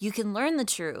you can learn the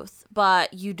truth,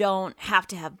 but you don't have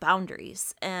to have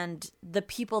boundaries. And the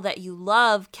people that you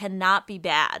love cannot be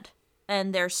bad.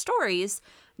 And their stories,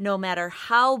 no matter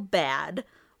how bad,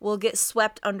 will get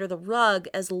swept under the rug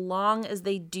as long as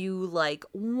they do, like,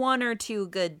 1 or 2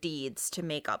 good deeds to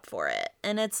make up for it.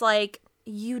 And it's like,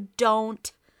 you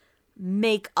don't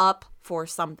make up for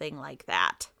something like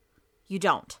that. You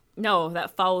don't. No,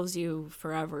 that follows you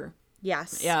forever.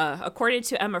 Yes. Yeah. According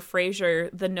to Emma Fraser,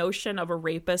 the notion of a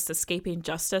rapist escaping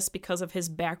justice because of his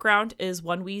background is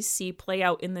one we see play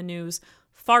out in the news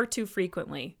far too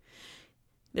frequently.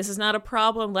 This is not a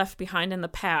problem left behind in the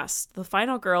past. The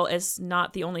Final Girl is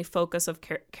not the only focus of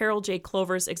Carol J.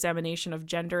 Clover's examination of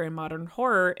gender in modern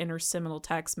horror in her seminal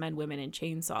text, Men, Women, and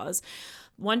Chainsaws.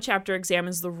 One chapter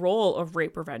examines the role of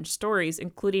rape revenge stories,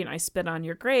 including I Spit on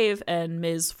Your Grave and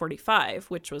Ms. 45,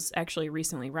 which was actually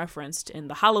recently referenced in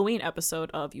the Halloween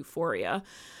episode of Euphoria.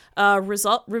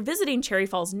 Revisiting Cherry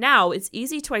Falls now, it's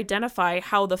easy to identify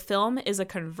how the film is a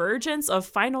convergence of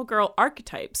Final Girl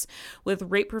archetypes with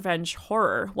rape revenge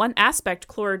horror. One aspect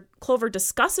Clover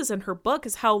discusses in her book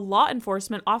is how law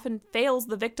enforcement often fails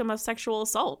the victim of sexual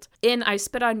assault. In I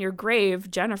Spit on Your Grave,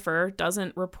 Jennifer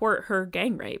doesn't report her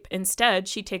gang rape. Instead,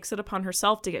 she takes it upon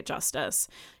herself to get justice.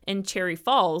 In Cherry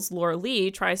Falls, Laura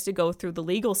Lee tries to go through the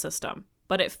legal system,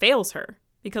 but it fails her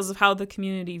because of how the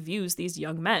community views these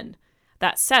young men.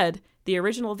 That said, the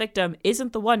original victim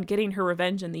isn't the one getting her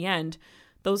revenge in the end.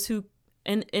 Those who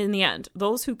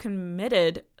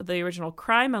committed the original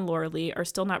crime on Laura Lee are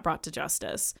still not brought to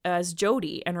justice, as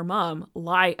Jody and her mom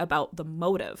lie about the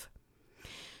motive.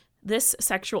 This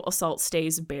sexual assault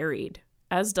stays buried,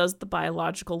 as does the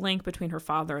biological link between her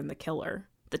father and the killer.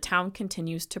 The town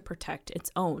continues to protect its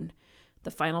own.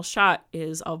 The final shot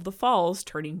is of the falls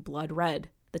turning blood red,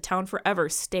 the town forever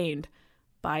stained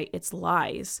by its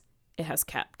lies it has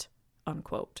kept,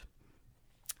 unquote.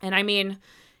 And I mean,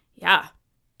 yeah,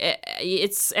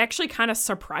 it's actually kind of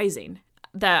surprising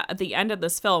that at the end of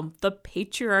this film, the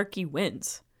patriarchy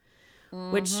wins,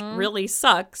 which really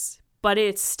sucks, but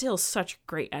it's still such a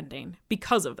great ending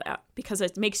because of that, because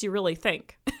it makes you really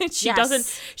think. She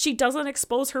doesn't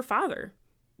expose her father.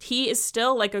 He is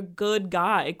still like a good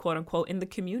guy, quote unquote, in the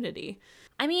community.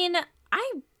 I mean,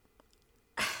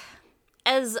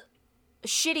 as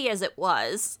shitty as it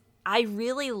was, I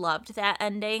really loved that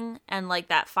ending and like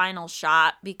that final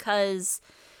shot because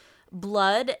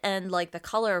blood and like the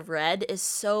color of red is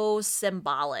so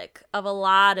symbolic of a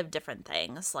lot of different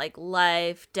things like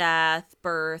life, death,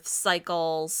 birth,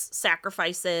 cycles,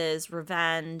 sacrifices,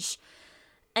 revenge.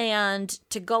 And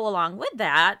to go along with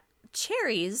that,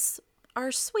 cherries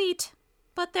are sweet,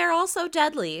 but they're also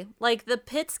deadly. Like the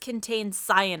pits contain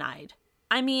cyanide.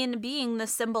 I mean, being the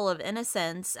symbol of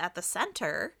innocence at the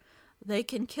center, they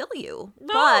can kill you.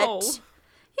 No.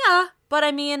 But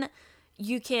I mean,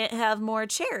 you can't have more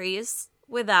cherries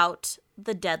without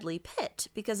the deadly pit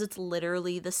because it's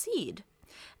literally the seed.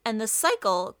 And the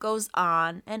cycle goes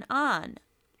on and on.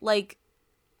 Like,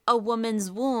 a woman's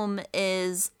womb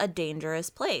is a dangerous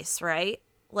place, right?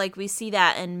 Like, we see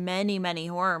that in many, many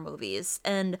horror movies.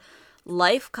 And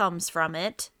life comes from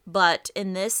it. But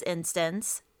in this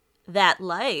instance, that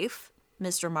life,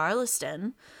 Mr.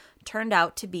 Marliston, turned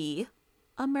out to be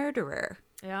a murderer.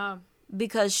 Yeah.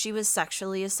 Because she was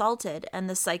sexually assaulted, and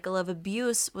the cycle of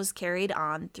abuse was carried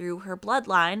on through her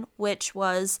bloodline, which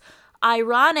was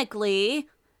ironically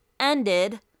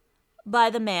ended by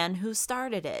the man who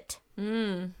started it.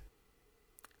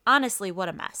 Honestly, what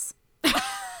a mess.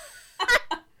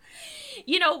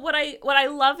 You know, what I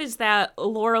love is that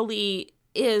Laura Lee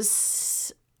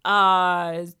is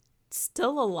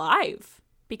still alive,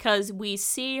 because we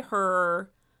see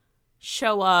her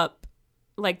show up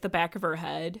like the back of her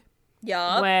head.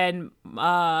 Yeah. When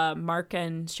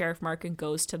Sheriff Markin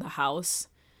goes to the house,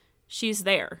 she's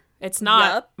there. It's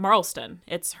not Marlston,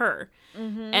 it's her.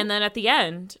 Mm-hmm. And then at the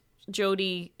end,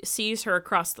 Jody sees her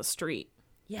across the street.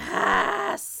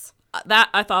 Yes. That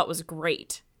I thought was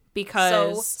great,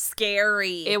 because so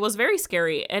scary. It was very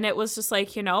scary. And it was just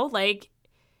like, you know, like,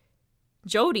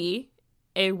 Jody,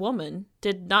 a woman,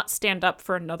 did not stand up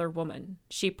for another woman.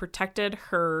 She protected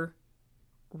her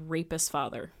rapist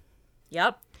father.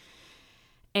 Yep.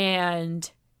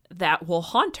 And that will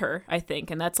haunt her, I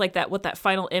think. And that's like that. What that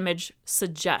final image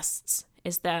suggests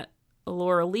is that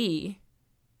Laura Lee,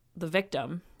 the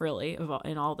victim, really,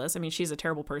 in all this. I mean, she's a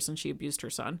terrible person. She abused her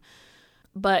son.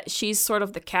 But she's sort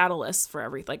of the catalyst for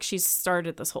everything. Like, she's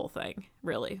started this whole thing,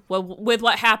 really. Well, with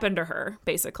what happened to her,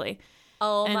 basically.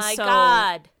 Oh, and my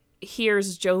God.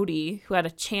 Here's Jody, who had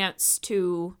a chance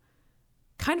to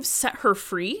kind of set her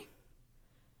free.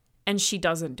 And she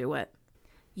doesn't do it.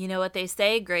 You know what they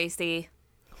say, Gracie?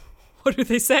 What do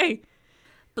they say?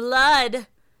 Blood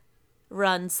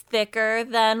runs thicker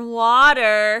than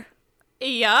water.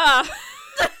 Yeah.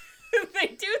 They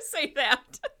do say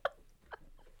that.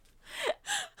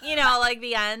 You know, like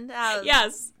the end.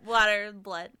 Yes. Water,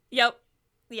 blood. Yep.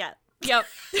 Yeah. Yep.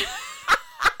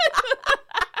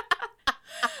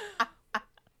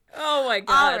 Oh my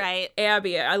God. All right.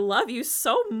 Abby, I love you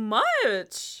so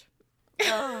much.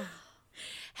 Oh.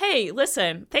 Hey,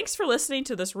 listen, thanks for listening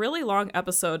to this really long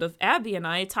episode of Abby and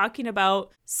I talking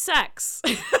about sex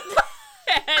and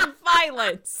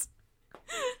violence.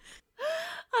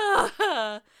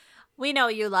 We know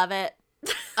you love it.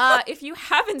 If you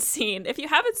haven't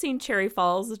seen Cherry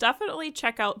Falls, definitely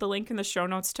check out the link in the show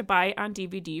notes to buy on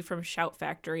DVD from Shout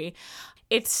Factory.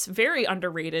 It's very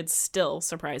underrated still,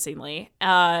 surprisingly.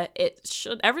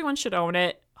 Everyone should own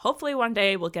it. Hopefully one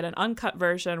day we'll get an uncut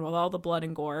version with all the blood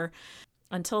and gore.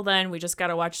 Until then, we just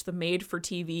gotta watch the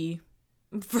made-for-TV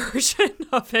version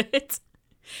of it,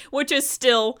 which is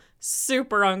still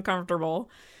super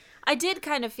uncomfortable. I did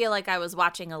kind of feel like I was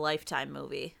watching a Lifetime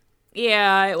movie.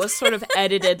 Yeah, it was sort of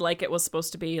edited like it was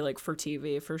supposed to be, like, for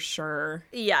TV, for sure.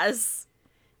 Yes.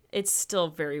 It's still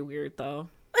very weird, though.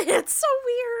 It's so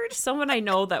weird. Someone I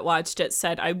know that watched it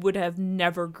said, I would have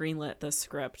never greenlit this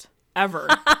script. Ever.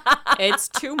 It's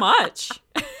too much.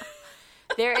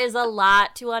 There is a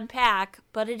lot to unpack,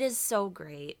 but it is so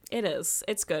great. It is.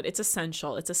 It's good. It's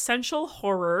essential. It's essential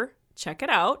horror. Check it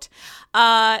out.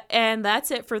 And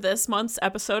that's it for this month's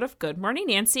episode of Good Morning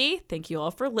Nancy. Thank you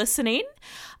all for listening.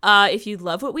 If you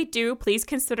love what we do, please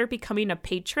consider becoming a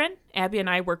patron. Abby and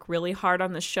I work really hard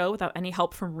on the show without any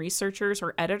help from researchers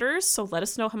or editors. So let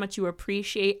us know how much you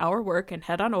appreciate our work and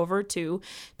head on over to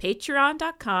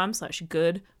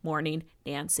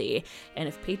patreon.com/goodmorningnancy. And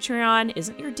if Patreon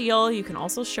isn't your deal, you can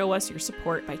also show us your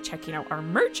support by checking out our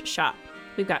merch shop.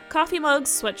 We've got coffee mugs,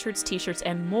 sweatshirts, t-shirts,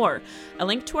 and more. A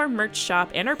link to our merch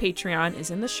shop and our Patreon is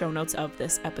in the show notes of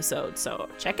this episode, so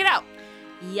check it out.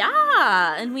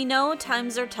 Yeah, and we know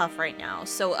times are tough right now,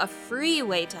 so a free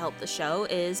way to help the show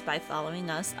is by following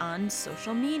us on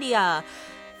social media.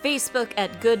 Facebook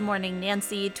at Good Morning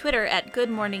Nancy, Twitter at Good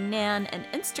Morning Nan, and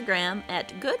Instagram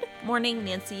at Good Morning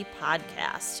Nancy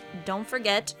Podcast. Don't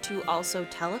forget to also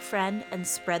tell a friend and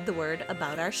spread the word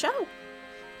about our show.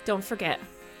 Don't forget,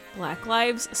 Black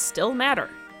lives still matter,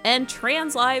 and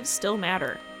trans lives still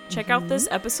matter. Check out this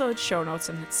episode's show notes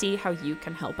and see how you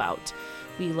can help out.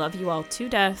 We love you all to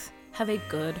death. Have a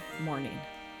good morning.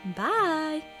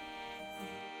 Bye.